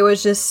 everything, but it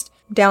was just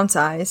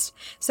downsized.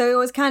 So it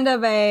was kind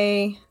of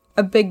a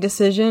big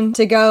decision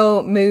to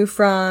go move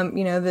from,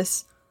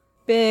 this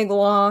big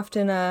loft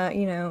in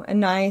a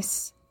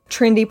nice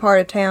trendy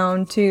part of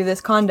town to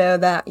this condo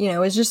that,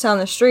 was just down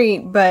the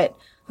street, but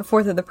a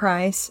fourth of the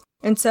price.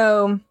 And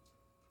so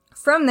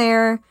from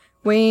there,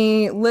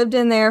 we lived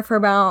in there for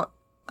about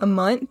a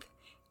month,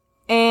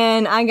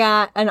 and I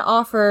got an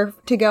offer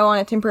to go on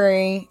a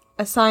temporary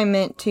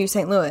assignment to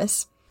St.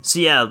 Louis. So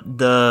yeah,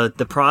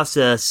 the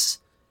process,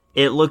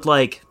 it looked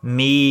like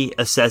me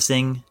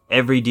assessing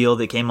every deal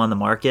that came on the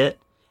market,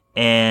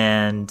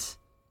 and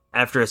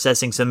after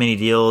assessing so many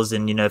deals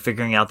and,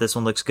 figuring out this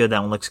one looks good,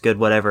 that one looks good,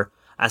 whatever,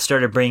 I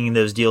started bringing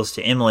those deals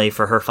to Emily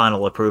for her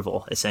final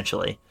approval,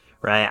 essentially,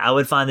 right? I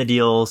would find the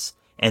deals,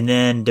 and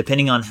then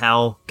depending on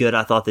how good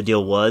I thought the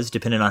deal was,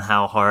 depending on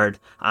how hard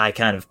I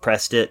kind of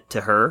pressed it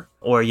to her,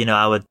 or,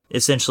 I would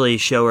essentially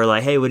show her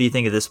like, hey, what do you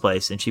think of this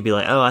place? And she'd be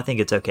like, oh, I think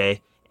it's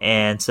okay.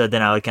 And so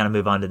then I would kind of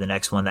move on to the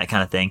next one, that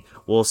kind of thing.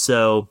 Well,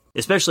 so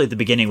especially at the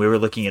beginning, we were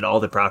looking at all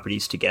the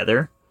properties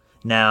together.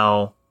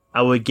 Now,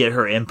 I would get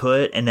her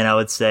input, and then I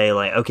would say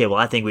like, okay, well,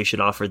 I think we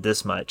should offer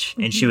this much.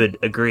 And she would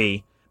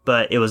agree,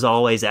 but it was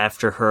always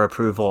after her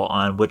approval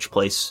on which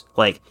place,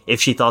 like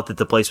if she thought that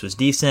the place was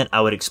decent,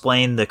 I would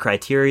explain the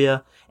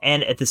criteria.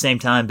 And at the same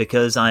time,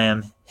 because I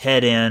am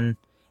head in,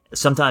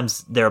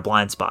 sometimes there are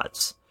blind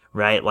spots,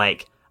 right?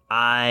 Like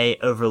I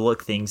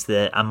overlook things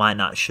that I might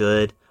not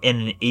should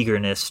in an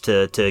eagerness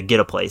to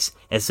get a place.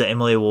 And so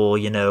Emily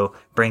will,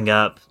 bring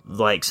up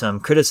like some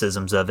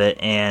criticisms of it,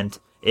 and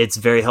it's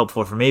very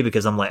helpful for me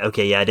because I'm like,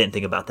 okay, yeah, I didn't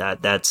think about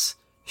that. That's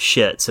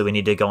shit. So we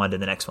need to go on to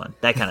the next one.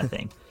 That kind of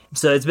thing.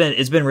 So it's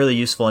been really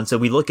useful. And so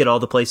we look at all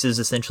the places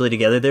essentially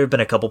together. There have been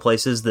a couple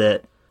places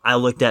that I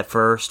looked at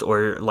first,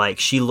 or like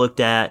she looked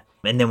at,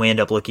 and then we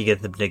end up looking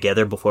at them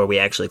together before we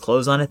actually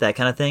close on it, that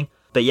kind of thing.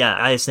 But yeah,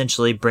 I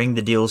essentially bring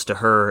the deals to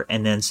her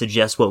and then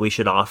suggest what we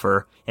should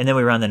offer. And then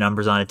we run the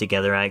numbers on it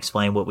together. I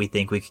explain what we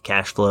think we could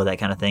cash flow, that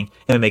kind of thing.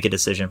 And we make a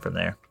decision from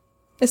there.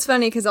 It's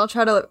funny because I'll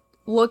try to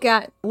look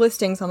at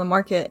listings on the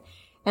market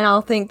and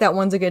I'll think that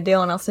one's a good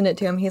deal and I'll send it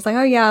to him. He's like,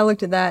 oh yeah, I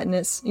looked at that and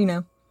it's,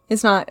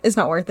 it's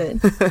not worth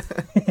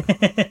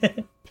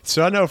it.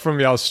 So I know from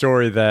y'all's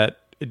story that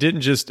it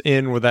didn't just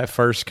end with that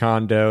first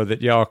condo,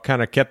 that y'all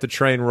kind of kept the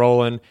train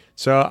rolling.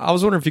 So I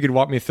was wondering if you could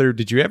walk me through,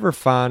 did you ever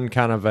find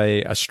kind of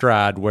a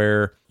stride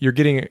where you're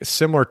getting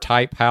similar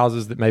type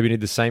houses that maybe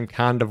need the same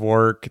kind of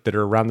work, that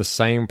are around the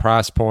same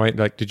price point?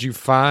 Like, did you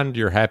find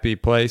your happy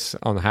place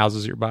on the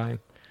houses you're buying?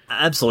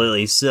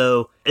 Absolutely.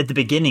 So at the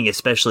beginning,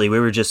 especially, we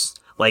were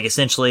just like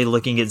essentially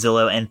looking at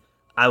Zillow, and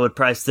I would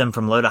price them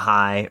from low to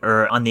high,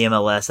 or on the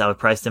MLS, I would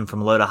price them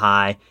from low to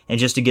high, and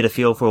just to get a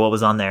feel for what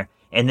was on there.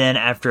 And then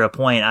after a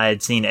point, I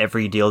had seen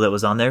every deal that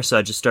was on there, so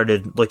I just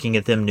started looking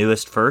at them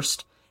newest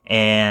first.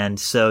 And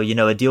so,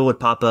 a deal would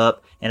pop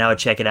up, and I would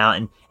check it out.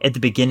 And at the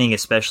beginning,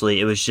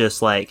 especially, it was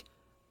just like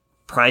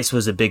price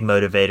was a big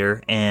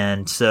motivator.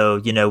 And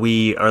so,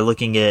 we are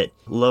looking at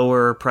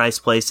lower price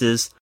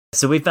places.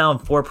 So we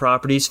found 4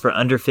 properties for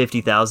under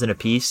 $50,000 a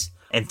piece,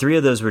 and 3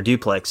 of those were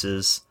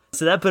duplexes.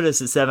 So that put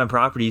us at 7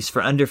 properties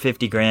for under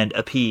 $50,000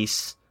 a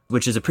piece,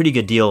 which is a pretty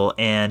good deal.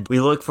 And we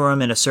look for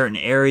them in a certain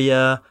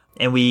area,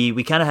 and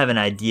we kind of have an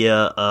idea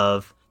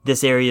of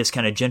this area is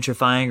kind of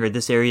gentrifying, or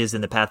this area is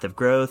in the path of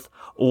growth,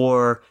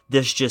 or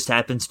this just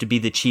happens to be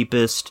the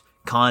cheapest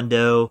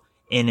condo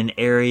in an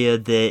area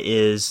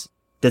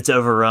that's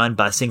overrun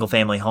by single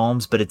family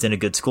homes, but it's in a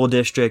good school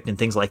district and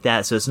things like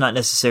that. So it's not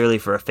necessarily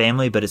for a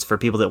family, but it's for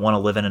people that want to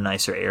live in a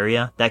nicer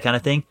area, that kind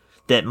of thing,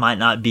 that might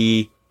not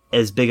be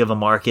as big of a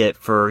market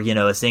for,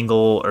 a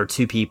single or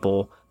two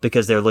people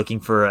because they're looking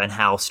for a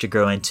house to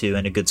grow into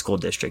in a good school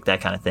district,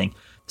 that kind of thing.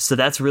 So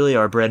that's really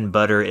our bread and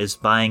butter, is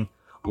buying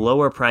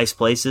lower price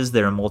places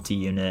that are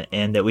multi-unit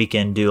and that we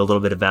can do a little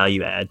bit of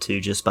value add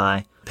to just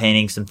by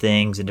painting some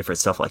things and different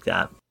stuff like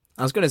that.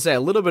 I was going to say a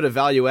little bit of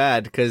value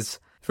add, because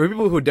for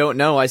people who don't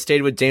know, I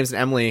stayed with James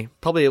and Emily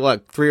probably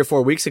 3 or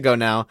 4 weeks ago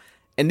now.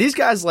 And these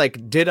guys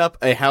did up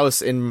a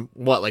house in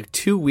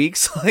 2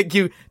 weeks?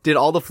 You did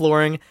all the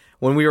flooring.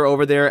 When we were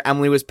over there,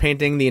 Emily was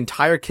painting the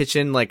entire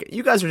kitchen.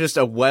 You guys are just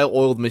a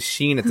well-oiled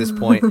machine at this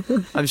point.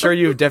 I'm sure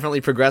you've definitely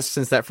progressed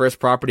since that first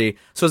property.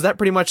 So is that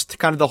pretty much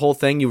kind of the whole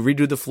thing? You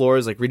redo the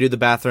floors, redo the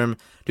bathroom,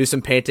 do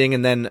some painting,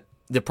 and then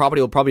the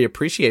property will probably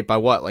appreciate by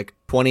what,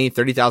 $20,000,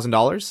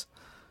 $30,000?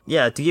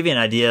 Yeah, to give you an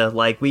idea,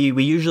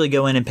 we usually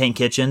go in and paint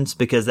kitchens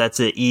because that's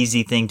an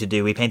easy thing to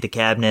do. We paint the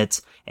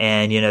cabinets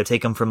and,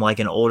 take them from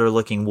an older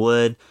looking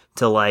wood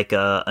to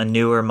a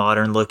newer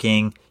modern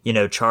looking,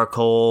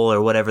 charcoal or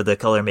whatever the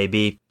color may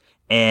be.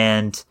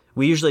 And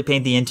we usually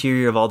paint the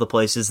interior of all the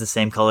places the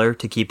same color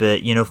to keep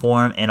it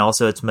uniform. And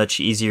also it's much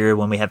easier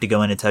when we have to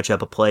go in and touch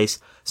up a place.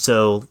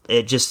 So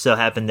it just so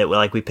happened that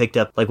we picked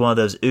up one of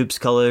those oops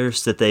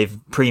colors that they've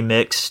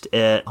pre-mixed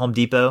at Home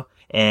Depot.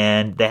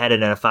 And they had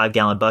it in a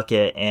 5-gallon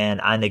bucket,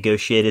 and I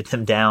negotiated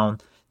them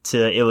down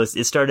to,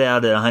 it started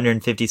out at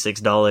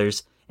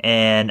 $156,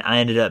 and I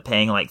ended up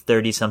paying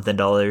 $30 something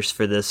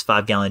for this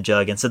 5-gallon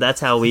jug. And so that's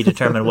how we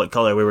determined what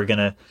color we were going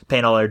to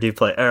paint all our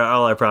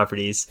all our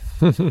properties.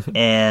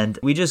 And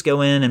we just go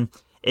in, and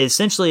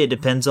essentially it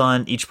depends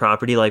on each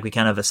property. We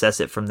kind of assess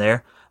it from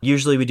there.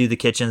 Usually we do the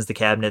kitchens, the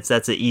cabinets.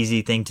 That's an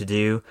easy thing to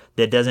do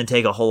that doesn't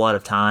take a whole lot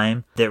of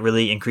time, that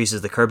really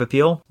increases the curb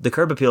appeal. The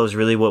curb appeal is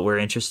really what we're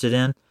interested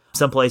in.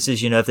 Some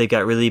places, if they've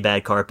got really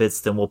bad carpets,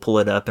 then we'll pull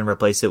it up and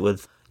replace it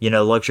with,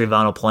 luxury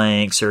vinyl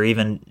planks or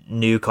even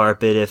new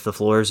carpet if the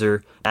floors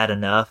are bad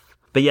enough.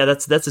 But yeah,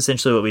 that's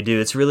essentially what we do.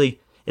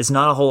 It's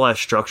not a whole lot of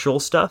structural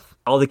stuff.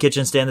 All the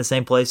kitchens stay in the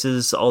same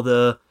places, all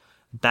the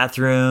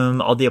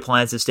bathroom, all the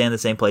appliances stay in the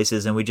same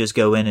places, and we just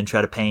go in and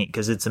try to paint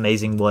because it's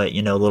amazing what,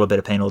 a little bit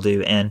of paint will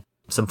do, and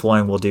some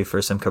flooring will do for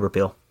some curb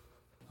appeal.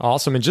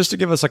 Awesome. And just to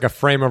give us a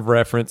frame of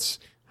reference,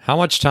 how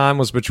much time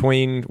was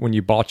between when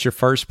you bought your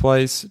first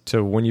place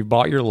to when you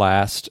bought your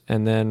last?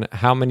 And then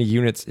how many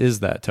units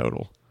is that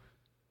total?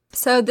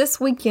 So this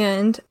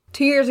weekend,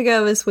 2 years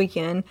ago this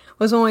weekend,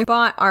 was when we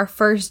bought our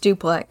first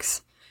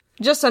duplex.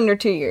 Just under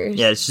 2 years.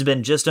 Yeah, it's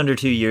been just under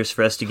 2 years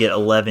for us to get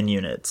 11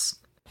 units.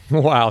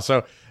 Wow.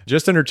 So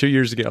just under 2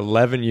 years to get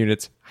 11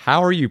 units.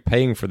 How are you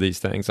paying for these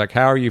things?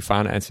 How are you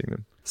financing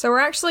them? So we're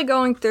actually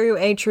going through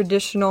a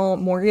traditional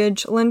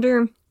mortgage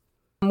lender.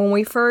 When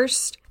we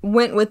first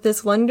went with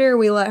this lender,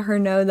 we let her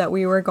know that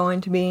we were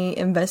going to be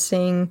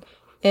investing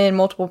in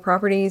multiple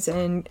properties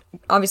and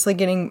obviously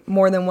getting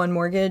more than one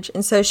mortgage.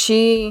 And so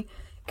she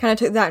kind of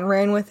took that and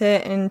ran with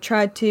it and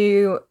tried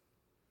to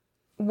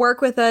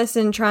work with us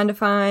in trying to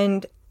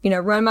find,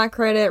 run my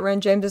credit, run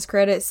James's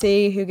credit,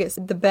 see who gets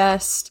the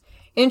best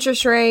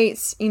interest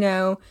rates,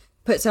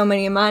 put so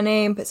many in my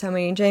name, put so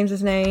many in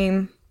James's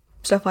name,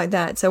 stuff like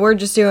that. So we're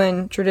just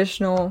doing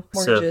traditional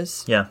mortgages.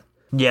 So, yeah.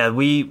 Yeah,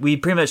 we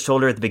pretty much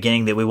told her at the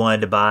beginning that we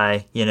wanted to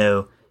buy,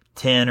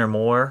 10 or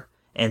more.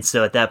 And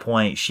so at that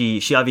point,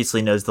 she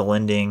obviously knows the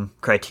lending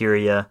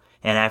criteria.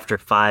 And after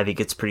 5, it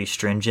gets pretty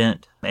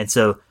stringent. And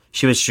so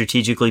she would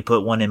strategically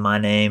put one in my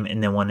name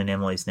and then one in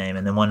Emily's name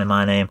and then one in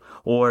my name.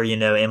 Or,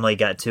 Emily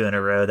got 2 in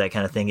a row, that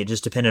kind of thing. It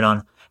just depended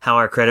on how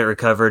our credit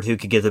recovered, who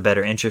could give the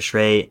better interest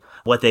rate,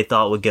 what they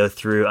thought would go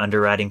through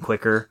underwriting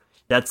quicker.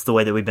 That's the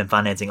way that we've been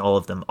financing all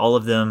of them. All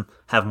of them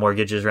have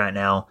mortgages right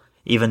now.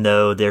 Even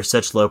though they're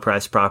such low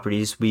price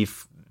properties,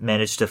 we've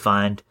managed to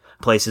find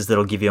places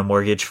that'll give you a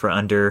mortgage for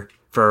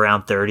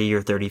around 30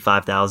 or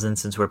 35,000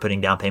 since we're putting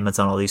down payments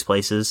on all these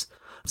places.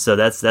 So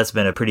that's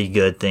been a pretty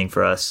good thing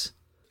for us.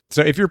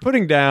 So if you're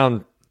putting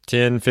down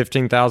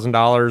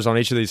 $10,000-$15,000 on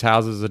each of these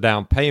houses as a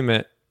down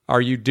payment,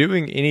 are you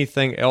doing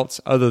anything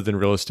else other than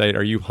real estate?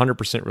 Are you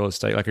 100% real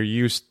estate? Are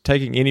you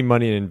taking any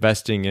money and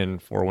investing in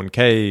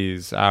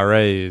 401ks,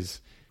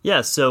 IRAs? Yeah,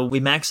 so we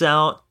max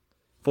out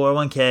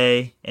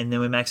 401k, and then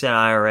we max out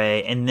IRA,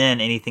 and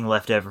then anything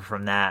left over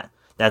from that,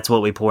 that's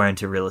what we pour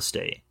into real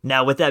estate.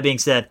 Now, with that being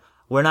said,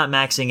 we're not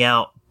maxing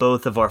out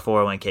both of our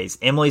 401ks.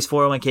 Emily's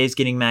 401k is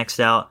getting maxed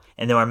out,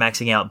 and then we're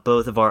maxing out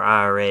both of our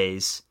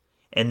IRAs,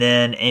 and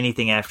then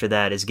anything after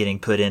that is getting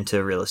put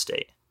into real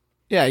estate.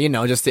 Yeah,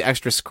 just the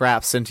extra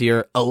scraps into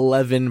your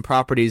 11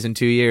 properties in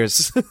 2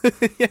 years.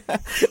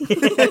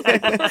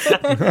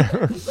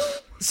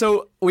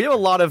 So we have a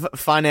lot of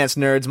finance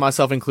nerds,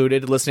 myself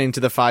included, listening to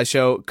the Fi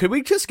Show. Could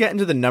we just get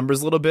into the numbers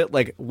a little bit?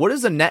 What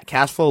is the net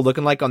cash flow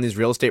looking like on these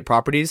real estate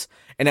properties?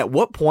 And at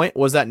what point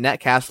was that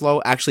net cash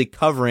flow actually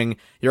covering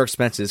your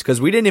expenses?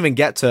 Because we didn't even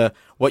get to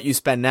what you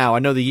spend now. I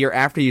know the year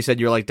after you said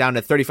you're down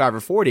to 35 or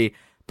 40,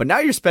 but now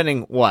you're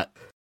spending what?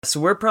 So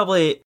we're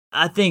probably,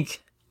 I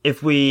think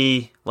if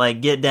we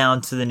like get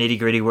down to the nitty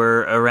gritty,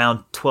 we're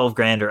around 12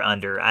 grand or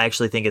under. I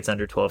actually think it's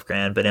under 12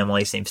 grand, but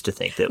Emily seems to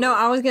think that. No,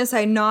 I was going to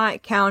say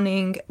not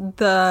counting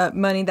the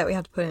money that we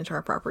have to put into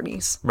our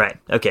properties. Right.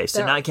 Okay.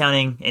 So not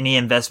counting any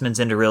investments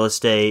into real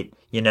estate,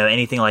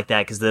 anything like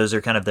that, because those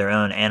are kind of their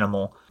own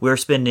animal. We're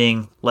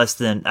spending less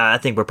than, I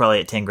think we're probably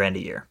at 10 grand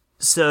a year.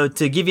 So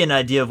to give you an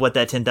idea of what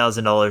that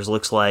 $10,000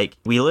 looks like,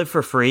 we live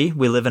for free.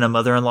 We live in a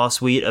mother-in-law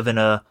suite in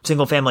a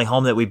single family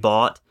home that we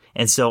bought.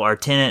 And so our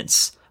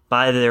tenants,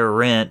 by their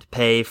rent,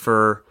 pay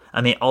for,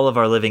 all of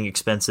our living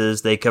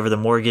expenses. They cover the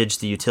mortgage,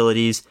 the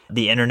utilities,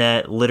 the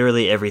internet,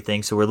 literally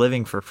everything. So we're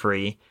living for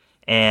free.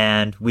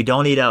 And we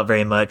don't eat out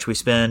very much. We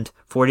spend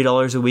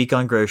 $40 a week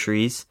on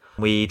groceries.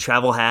 We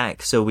travel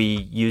hack, so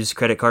we use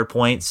credit card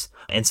points.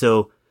 And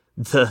so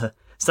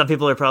some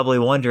people are probably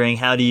wondering,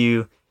 how do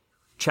you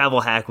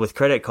travel hack with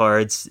credit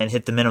cards and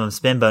hit the minimum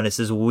spend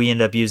bonuses? We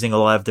end up using a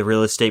lot of the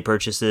real estate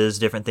purchases,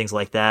 different things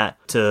like that,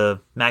 to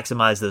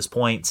maximize those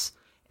points.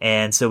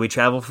 And so we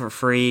travel for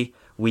free.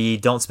 We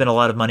don't spend a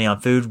lot of money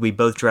on food. We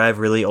both drive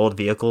really old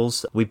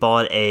vehicles. We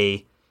bought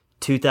a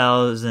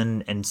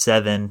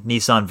 2007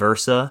 Nissan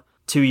Versa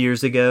 2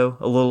 years ago,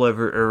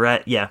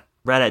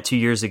 right at 2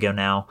 years ago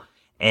now.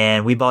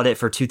 And we bought it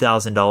for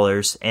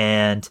 $2,000.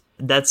 And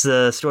that's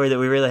a story that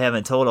we really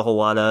haven't told a whole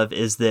lot of,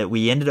 is that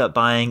we ended up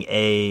buying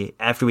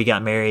after we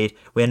got married,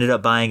 we ended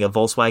up buying a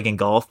Volkswagen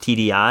Golf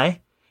TDI.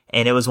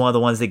 And it was one of the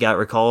ones that got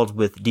recalled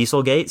with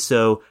Dieselgate.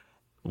 So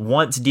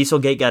once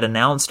Dieselgate got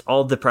announced,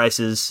 all the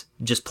prices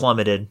just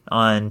plummeted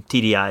on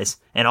TDIs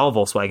and all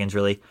Volkswagens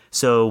really.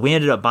 So we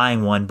ended up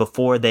buying one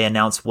before they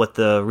announced what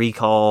the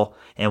recall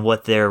and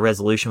what their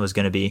resolution was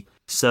going to be.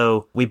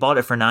 So we bought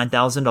it for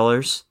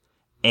 $9,000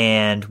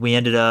 and we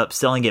ended up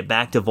selling it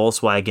back to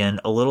Volkswagen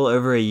a little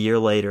over a year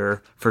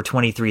later for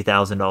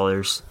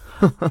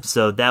 $23,000.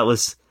 So that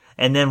was,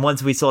 and then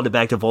once we sold it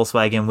back to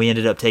Volkswagen, we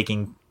ended up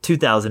taking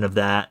 $2,000 of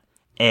that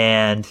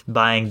and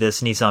buying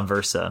this Nissan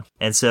Versa.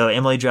 And so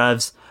Emily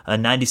drives a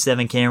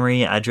 97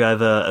 Camry. I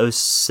drive a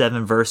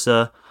 07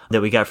 Versa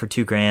that we got for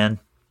 $2,000.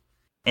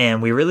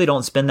 And we really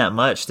don't spend that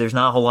much. There's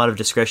not a whole lot of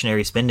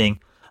discretionary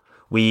spending.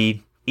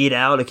 We eat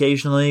out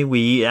occasionally. We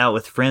eat out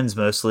with friends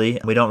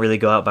mostly. We don't really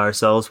go out by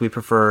ourselves. We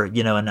prefer,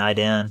 a night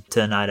in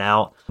to a night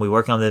out. We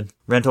work on the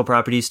rental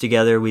properties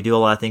together. We do a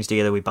lot of things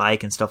together. We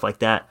bike and stuff like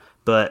that.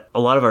 But a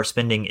lot of our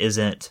spending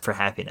isn't for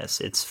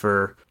happiness. It's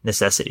for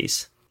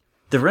necessities.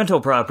 The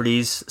rental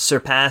properties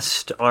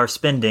surpassed our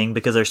spending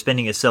because our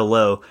spending is so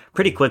low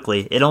pretty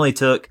quickly. It only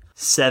took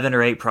 7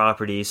 or 8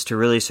 properties to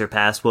really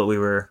surpass what we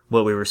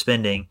were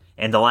spending.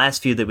 And the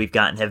last few that we've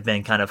gotten have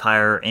been kind of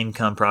higher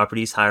income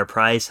properties, higher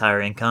price,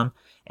 higher income.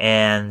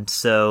 And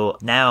so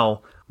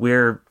now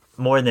we're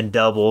more than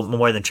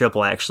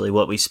triple actually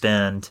what we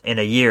spend in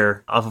a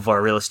year off of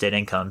our real estate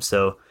income.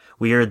 So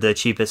we are the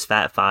cheapest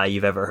fat fi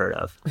you've ever heard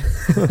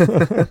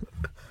of.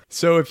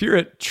 So if you're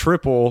at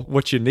triple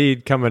what you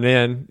need coming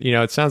in,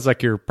 it sounds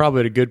like you're probably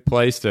at a good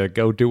place to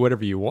go do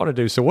whatever you want to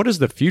do. So what does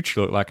the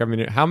future look like?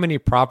 How many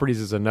properties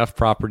is enough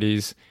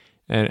properties?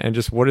 And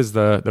just what does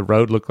the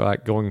road look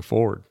like going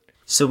forward?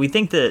 So we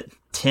think that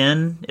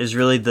 10 is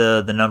really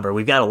the number.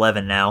 We've got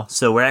 11 now.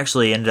 So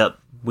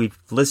we've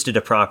listed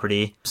a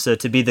property. So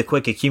to be the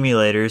quick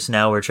accumulators,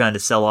 now we're trying to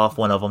sell off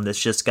one of them that's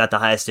just got the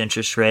highest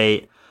interest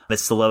rate.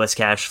 It's the lowest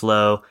cash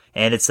flow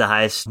and it's the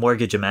highest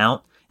mortgage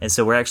amount. And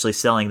so we're actually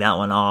selling that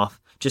one off,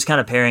 just kind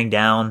of paring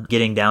down,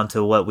 getting down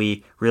to what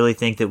we really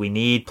think that we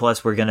need.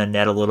 Plus, we're going to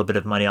net a little bit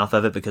of money off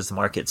of it because the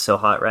market's so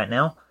hot right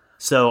now.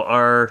 So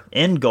our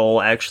end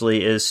goal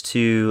actually is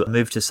to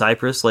move to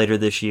Cyprus later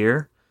this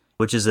year,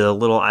 which is a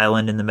little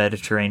island in the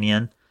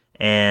Mediterranean.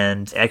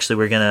 And actually,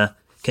 we're going to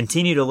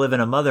continue to live in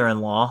a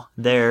mother-in-law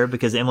there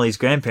because Emily's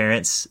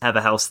grandparents have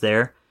a house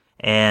there.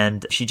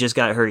 And she just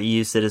got her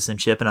EU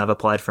citizenship and I've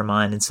applied for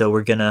mine. And so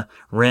we're going to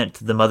rent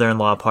the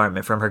mother-in-law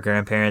apartment from her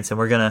grandparents and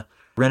we're going to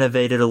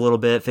renovate it a little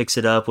bit, fix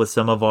it up with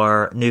some of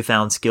our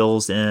newfound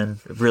skills in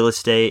real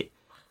estate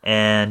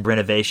and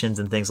renovations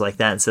and things like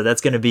that. And so that's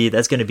going to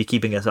be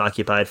keeping us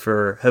occupied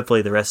for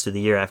hopefully the rest of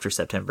the year after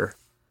September.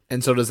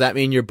 And so does that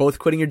mean you're both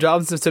quitting your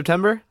jobs in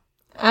September?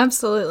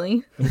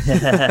 Absolutely.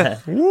 I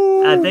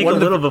think a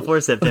little before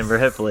September,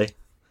 hopefully.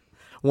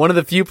 One of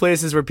the few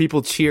places where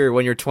people cheer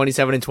when you're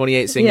 27 and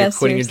 28 saying you're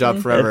quitting your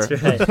job forever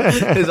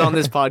is on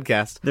this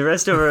podcast. The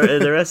rest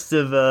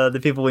of the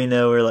people we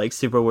know are like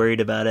super worried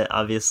about it,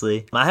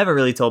 obviously. I haven't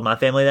really told my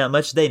family that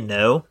much. They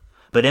know,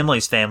 but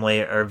Emily's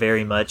family are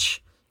very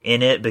much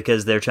in it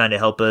because they're trying to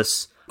help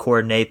us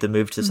coordinate the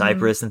move to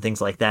Cyprus and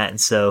things like that. And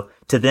so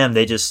to them,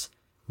 they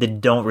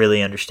don't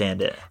really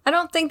understand it. I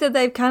don't think that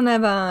they've kind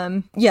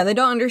of, they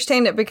don't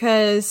understand it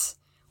because...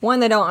 One,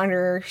 they don't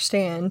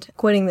understand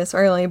quitting this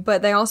early,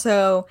 but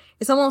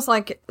it's almost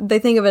like they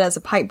think of it as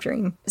a pipe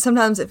dream.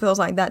 Sometimes it feels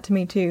like that to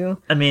me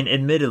too.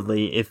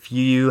 Admittedly, if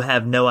you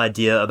have no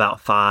idea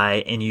about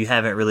FI and you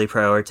haven't really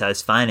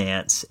prioritized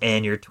finance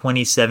and your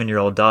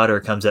 27-year-old daughter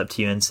comes up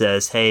to you and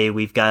says, hey,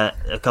 we've got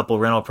a couple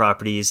rental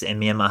properties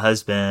and me and my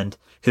husband,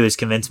 who has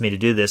convinced me to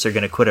do this, are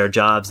going to quit our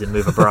jobs and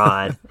move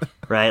abroad.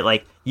 right?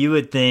 Like, you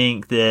would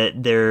think that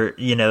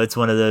it's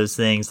one of those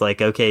things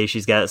like, okay,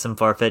 she's got some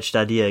far-fetched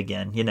idea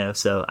again,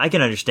 so I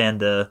can understand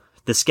the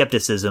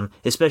skepticism,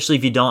 especially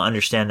if you don't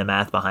understand the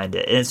math behind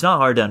it. And it's not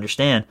hard to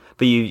understand,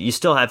 but you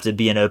still have to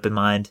be an open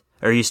mind,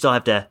 or you still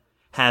have to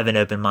have an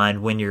open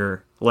mind when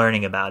you're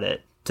learning about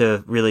it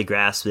to really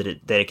grasp that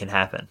it can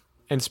happen.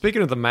 And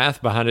speaking of the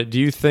math behind it, do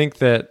you think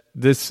that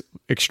this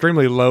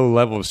extremely low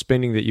level of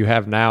spending that you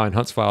have now in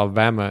Huntsville,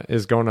 Alabama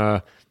is going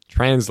to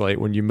translate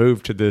when you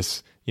move to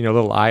this,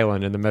 little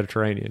island in the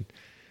Mediterranean?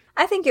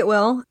 I think it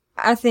will.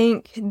 I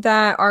think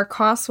that our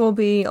costs will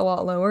be a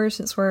lot lower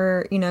since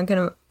we're, going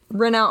to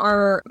rent out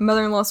our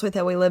mother-in-law suite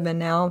that we live in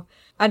now.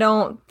 I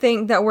don't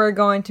think that we're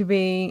going to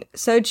be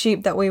so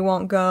cheap that we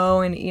won't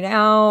go and eat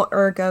out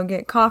or go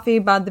get coffee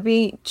by the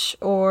beach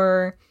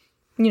or,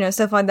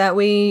 stuff like that.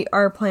 We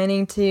are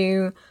planning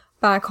to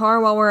buy a car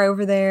while we're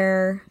over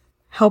there,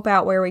 help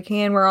out where we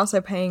can. We're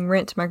also paying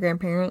rent to my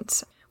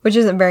grandparents, which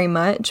isn't very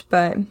much,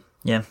 but...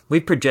 Yeah,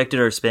 we've projected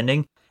our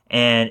spending,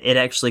 and it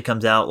actually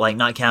comes out, like,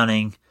 not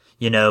counting,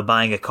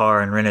 buying a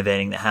car and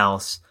renovating the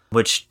house,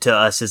 which to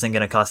us isn't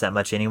going to cost that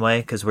much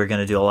anyway, because we're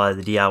going to do a lot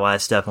of the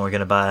DIY stuff, and we're going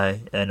to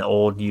buy an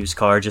old used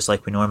car just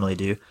like we normally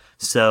do.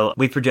 So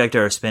we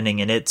projected our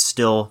spending, and it's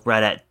still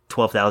right at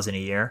 $12,000 a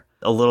year,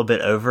 a little bit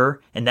over,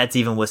 and that's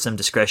even with some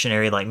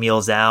discretionary like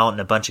meals out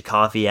and a bunch of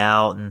coffee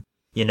out, and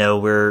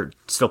we're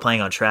still planning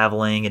on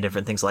traveling and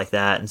different things like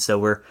that. And so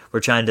we're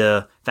trying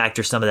to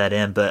factor some of that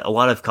in, but a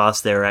lot of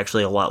costs there are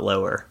actually a lot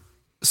lower.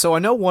 So I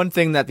know one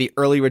thing that the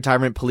early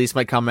retirement police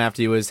might come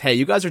after you is, hey,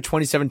 you guys are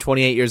 27,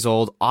 28 years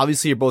old.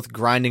 Obviously, you're both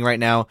grinding right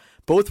now,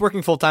 both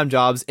working full-time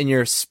jobs. In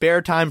your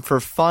spare time for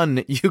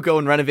fun, you go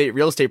and renovate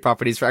real estate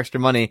properties for extra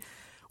money.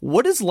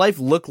 What does life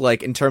look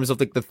like in terms of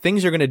like the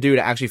things you're going to do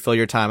to actually fill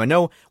your time? I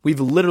know we've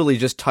literally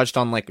just touched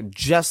on like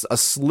just a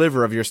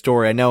sliver of your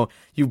story. I know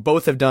you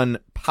both have done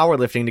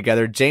powerlifting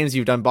together. James,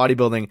 you've done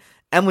bodybuilding.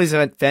 Emily's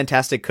a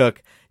fantastic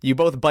cook. You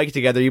both bike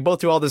together. You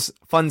both do all this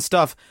fun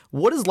stuff.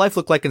 What does life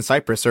look like in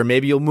Cyprus? Or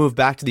maybe you'll move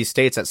back to these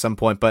States at some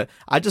point, but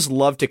I'd just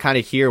love to kind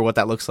of hear what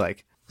that looks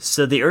like.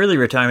 So the early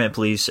retirement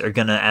police are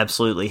going to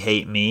absolutely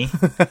hate me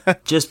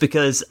just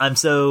because I'm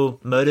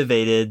so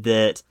motivated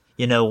that,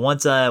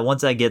 once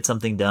I get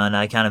something done,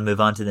 I kind of move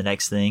on to the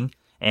next thing.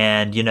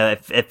 And,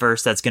 at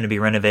first that's going to be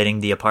renovating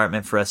the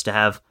apartment for us to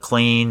have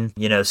clean,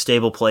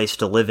 stable place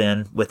to live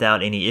in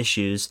without any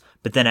issues.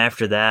 But then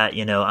after that,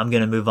 I'm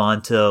going to move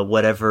on to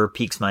whatever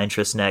piques my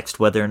interest next,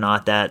 whether or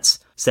not that's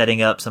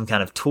setting up some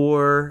kind of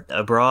tour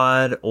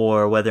abroad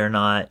or whether or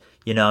not,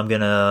 I'm going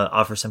to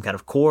offer some kind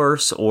of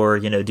course or,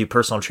 do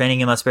personal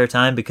training in my spare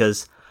time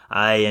because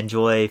I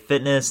enjoy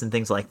fitness and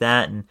things like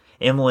that. And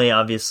Emily,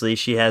 obviously,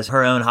 she has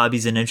her own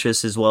hobbies and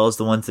interests as well as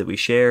the ones that we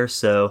share.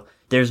 So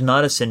there's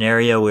not a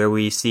scenario where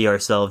we see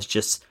ourselves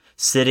just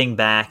sitting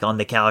back on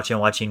the couch and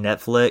watching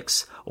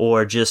Netflix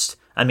or just,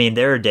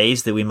 there are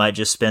days that we might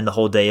just spend the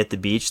whole day at the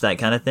beach, that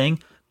kind of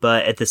thing.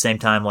 But at the same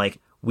time, like,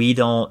 we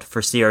don't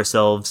foresee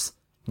ourselves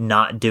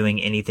not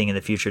doing anything in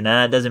the future.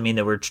 Now, that doesn't mean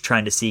that we're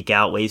trying to seek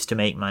out ways to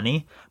make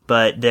money,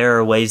 but there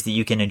are ways that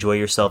you can enjoy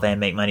yourself and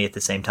make money at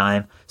the same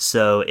time.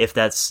 So if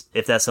that's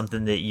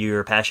something that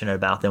you're passionate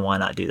about, then why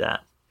not do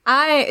that?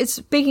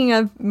 Speaking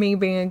of me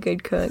being a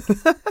good cook,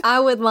 I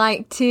would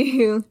like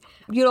to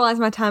utilize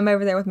my time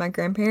over there with my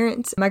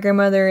grandparents. My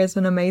grandmother is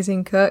an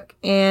amazing cook,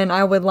 and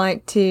I would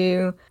like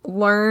to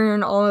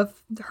learn all of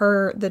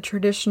the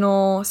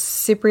traditional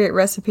Cypriot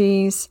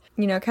recipes,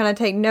 kind of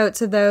take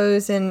notes of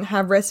those and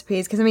have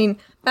recipes. Because,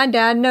 my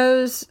dad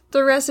knows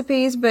the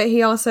recipes, but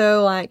he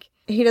also,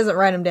 he doesn't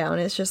write them down.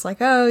 It's just like,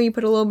 oh, you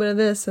put a little bit of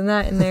this and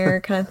that in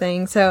there kind of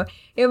thing. So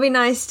it would be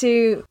nice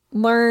to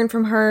learn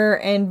from her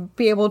and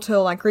be able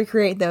to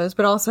recreate those,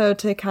 but also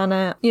to kind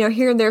of,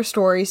 hear their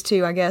stories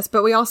too, I guess.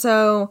 But we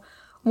also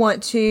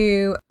want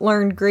to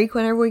learn Greek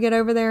whenever we get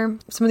over there.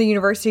 Some of the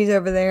universities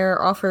over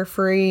there offer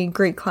free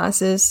Greek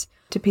classes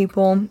to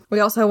people. We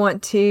also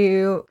want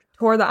to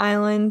tour the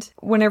island.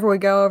 Whenever we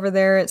go over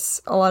there,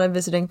 it's a lot of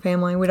visiting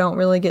family. We don't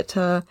really get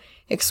to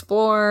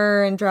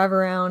explore and drive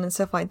around and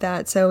stuff like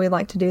that. So we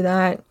like to do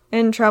that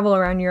and travel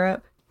around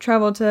Europe.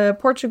 Travel to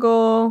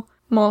Portugal,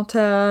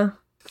 Malta,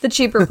 the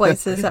cheaper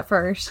places at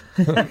first.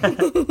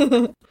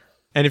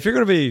 And if you're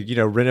going to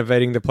be,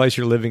 renovating the place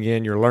you're living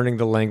in, you're learning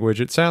the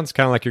language, it sounds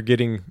kind of like you're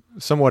getting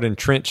somewhat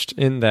entrenched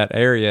in that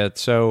area.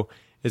 So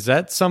is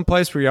that some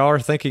place where y'all are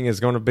thinking is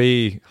going to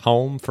be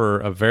home for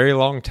a very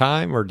long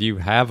time, or do you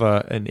have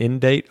an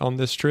end date on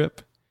this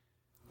trip?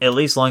 At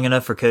least long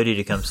enough for Cody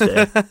to come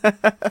stay.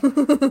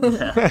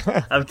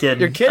 I'm kidding.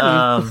 You're kidding.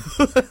 No.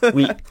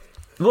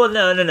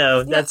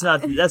 That's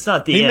not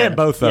the He end. meant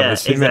both of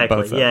us. He meant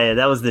both of us. Yeah,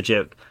 that was the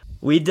joke.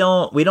 We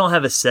don't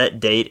have a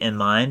set date in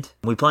mind.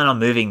 We plan on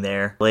moving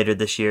there later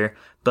this year,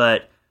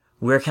 but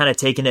we're kind of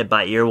taking it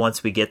by ear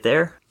once we get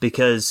there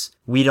because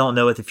we don't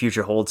know what the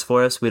future holds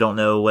for us. We don't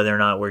know whether or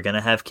not we're going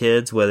to have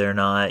kids, whether or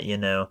not,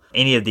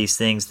 any of these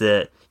things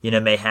that,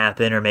 may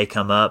happen or may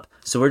come up.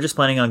 So we're just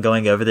planning on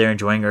going over there,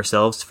 enjoying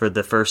ourselves for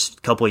the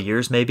first couple of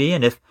years maybe.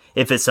 And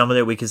if it's somewhere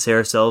that we could see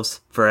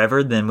ourselves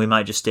forever, then we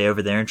might just stay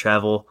over there and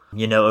travel,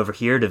 over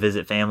here to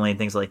visit family and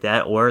things like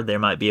that. Or there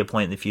might be a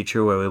point in the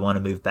future where we want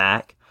to move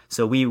back.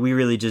 So we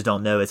really just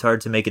don't know. It's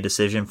hard to make a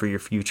decision for your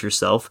future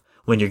self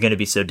when you're going to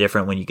be so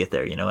different when you get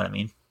there. You know what I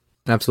mean?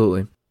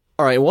 Absolutely.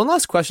 All right. One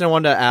last question I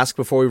wanted to ask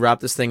before we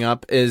wrap this thing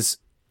up is,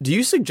 do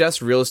you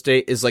suggest real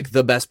estate is like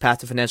the best path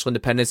to financial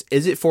independence?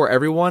 Is it for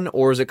everyone,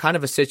 or is it kind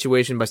of a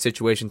situation by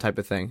situation type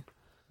of thing?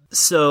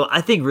 So I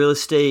think real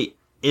estate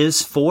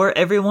is for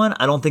everyone.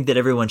 I don't think that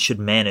everyone should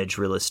manage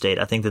real estate.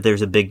 I think that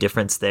there's a big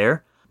difference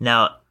there.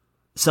 Now,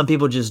 some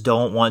people just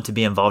don't want to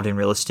be involved in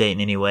real estate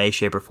in any way,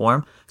 shape, or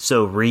form.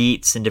 So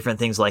REITs and different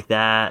things like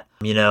that,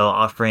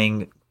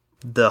 offering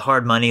the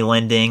hard money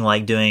lending,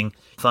 like doing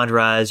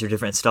Fundrise or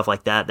different stuff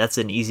like that. That's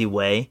an easy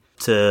way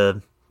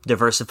to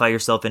diversify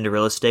yourself into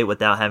real estate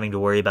without having to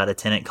worry about a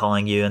tenant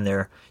calling you and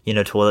their,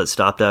 toilet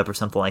stopped up or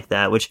something like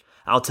that, which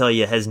I'll tell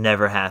you has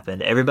never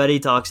happened. Everybody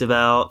talks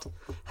about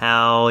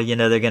how,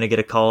 they're going to get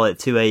a call at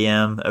 2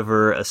 a.m.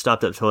 over a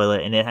stopped up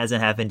toilet, and it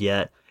hasn't happened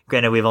yet.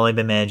 Granted, we've only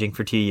been managing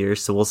for 2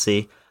 years, so we'll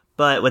see.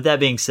 But with that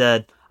being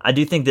said, I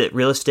do think that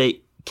real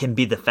estate can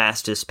be the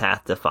fastest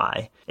path to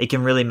FI. It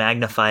can really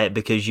magnify it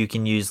because you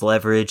can use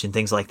leverage and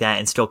things like that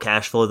and still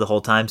cash flow the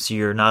whole time. So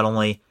you're not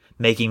only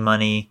making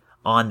money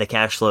on the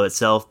cash flow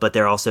itself, but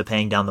they're also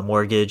paying down the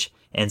mortgage.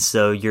 And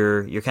so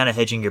you're kind of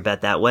hedging your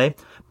bet that way,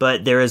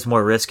 but there is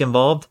more risk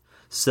involved.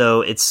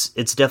 So it's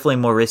definitely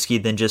more risky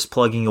than just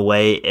plugging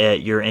away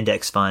at your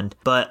index fund.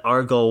 But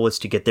our goal was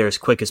to get there as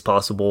quick as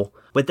possible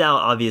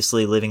without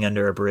obviously living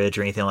under a bridge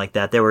or anything like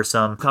that. There were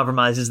some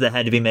compromises that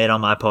had to be made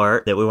on my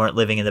part, that we weren't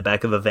living in the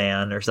back of a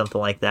van or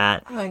something like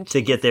that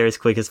to get there as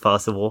quick as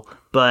possible.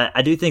 But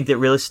I do think that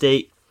real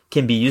estate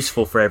can be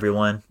useful for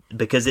everyone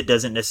because it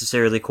doesn't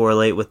necessarily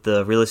correlate with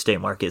the real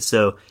estate market.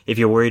 So if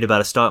you're worried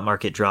about a stock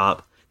market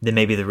drop, then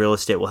maybe the real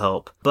estate will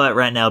help. But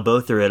right now,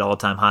 both are at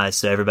all-time highs,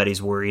 so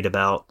everybody's worried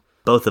about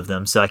both of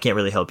them, so I can't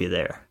really help you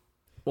there.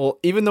 Well,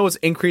 even though it's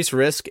increased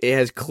risk, it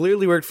has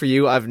clearly worked for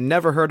you. I've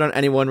never heard on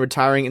anyone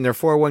retiring in their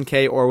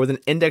 401k or with an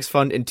index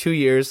fund in 2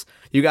 years.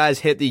 You guys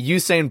hit the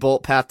Usain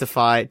Bolt path to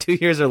FI, 2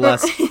 years or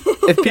less.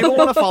 If people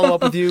want to follow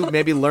up with you,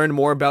 maybe learn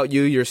more about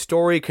you, your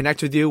story,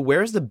 connect with you,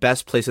 where's the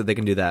best place that they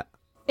can do that?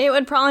 It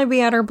would probably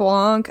be at our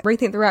blog,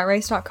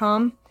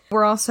 rethinktheratrace.com.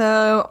 We're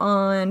also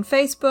on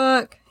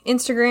Facebook,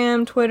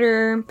 Instagram,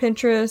 Twitter,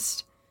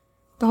 Pinterest,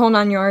 the whole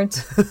 9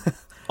 yards.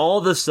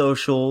 All the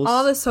socials.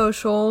 All the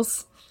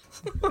socials.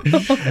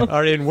 All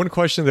right, and one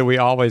question that we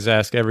always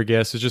ask every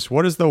guest is just,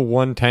 what is the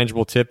one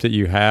tangible tip that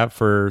you have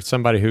for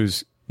somebody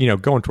who's,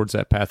 going towards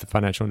that path of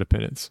financial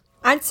independence?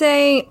 I'd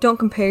say don't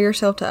compare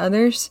yourself to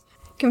others.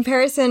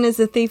 Comparison is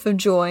the thief of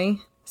joy.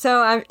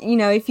 So,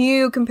 if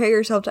you compare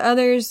yourself to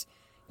others,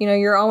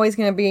 you're always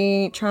going to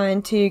be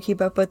trying to keep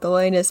up with the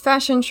latest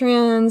fashion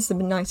trends, the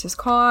nicest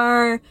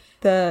car,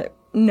 the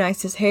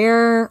nicest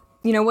hair,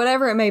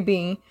 whatever it may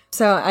be.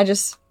 So I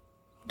just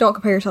don't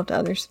compare yourself to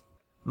others.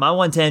 My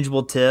one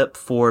tangible tip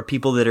for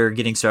people that are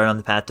getting started on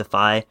the path to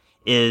FI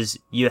is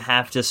you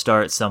have to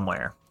start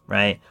somewhere,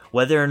 right?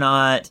 Whether or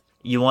not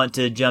you want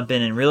to jump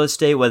in real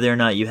estate, whether or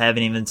not you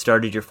haven't even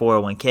started your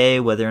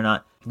 401k, whether or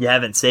not you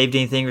haven't saved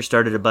anything or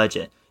started a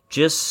budget,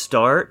 just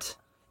start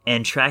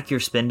and track your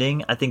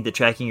spending. I think that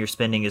tracking your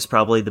spending is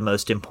probably the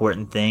most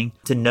important thing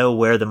to know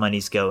where the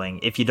money's going.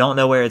 If you don't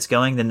know where it's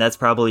going, then that's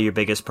probably your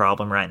biggest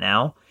problem right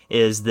now,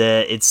 is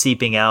that it's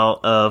seeping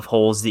out of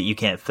holes that you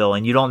can't fill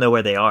and you don't know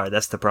where they are.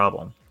 That's the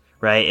problem,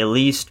 right? At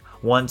least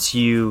once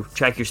you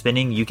track your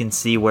spending, you can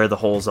see where the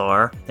holes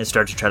are and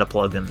start to try to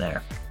plug them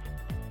there.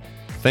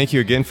 Thank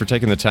you again for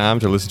taking the time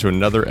to listen to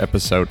another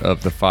episode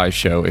of The FI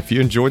Show. If you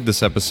enjoyed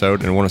this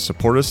episode and want to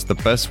support us, the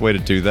best way to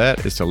do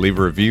that is to leave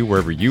a review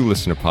wherever you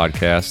listen to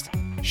podcasts.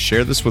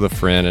 Share this with a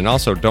friend, and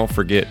also don't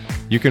forget,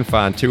 you can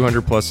find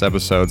 200 plus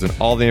episodes and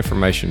all the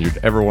information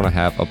you'd ever want to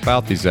have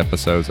about these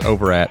episodes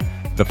over at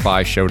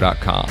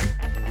thefishow.com.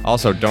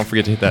 Also, don't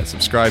forget to hit that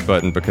subscribe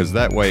button, because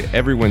that way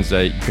every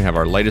Wednesday you can have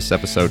our latest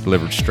episode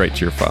delivered straight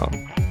to your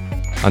phone.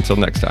 Until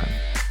next time.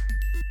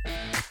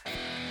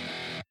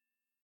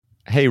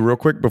 Hey, real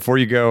quick before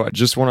you go, I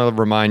just want to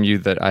remind you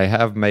that I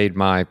have made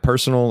my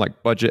personal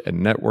budget and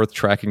net worth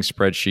tracking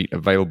spreadsheet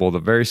available, the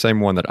very same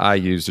one that I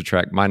use to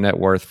track my net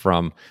worth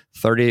from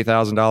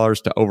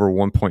 $38,000 to over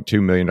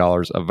 $1.2 million,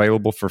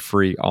 available for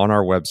free on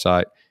our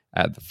website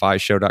at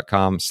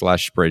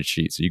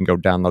thefishow.com/spreadsheet. So you can go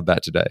download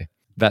that today.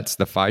 That's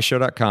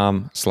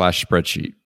thefishow.com/spreadsheet.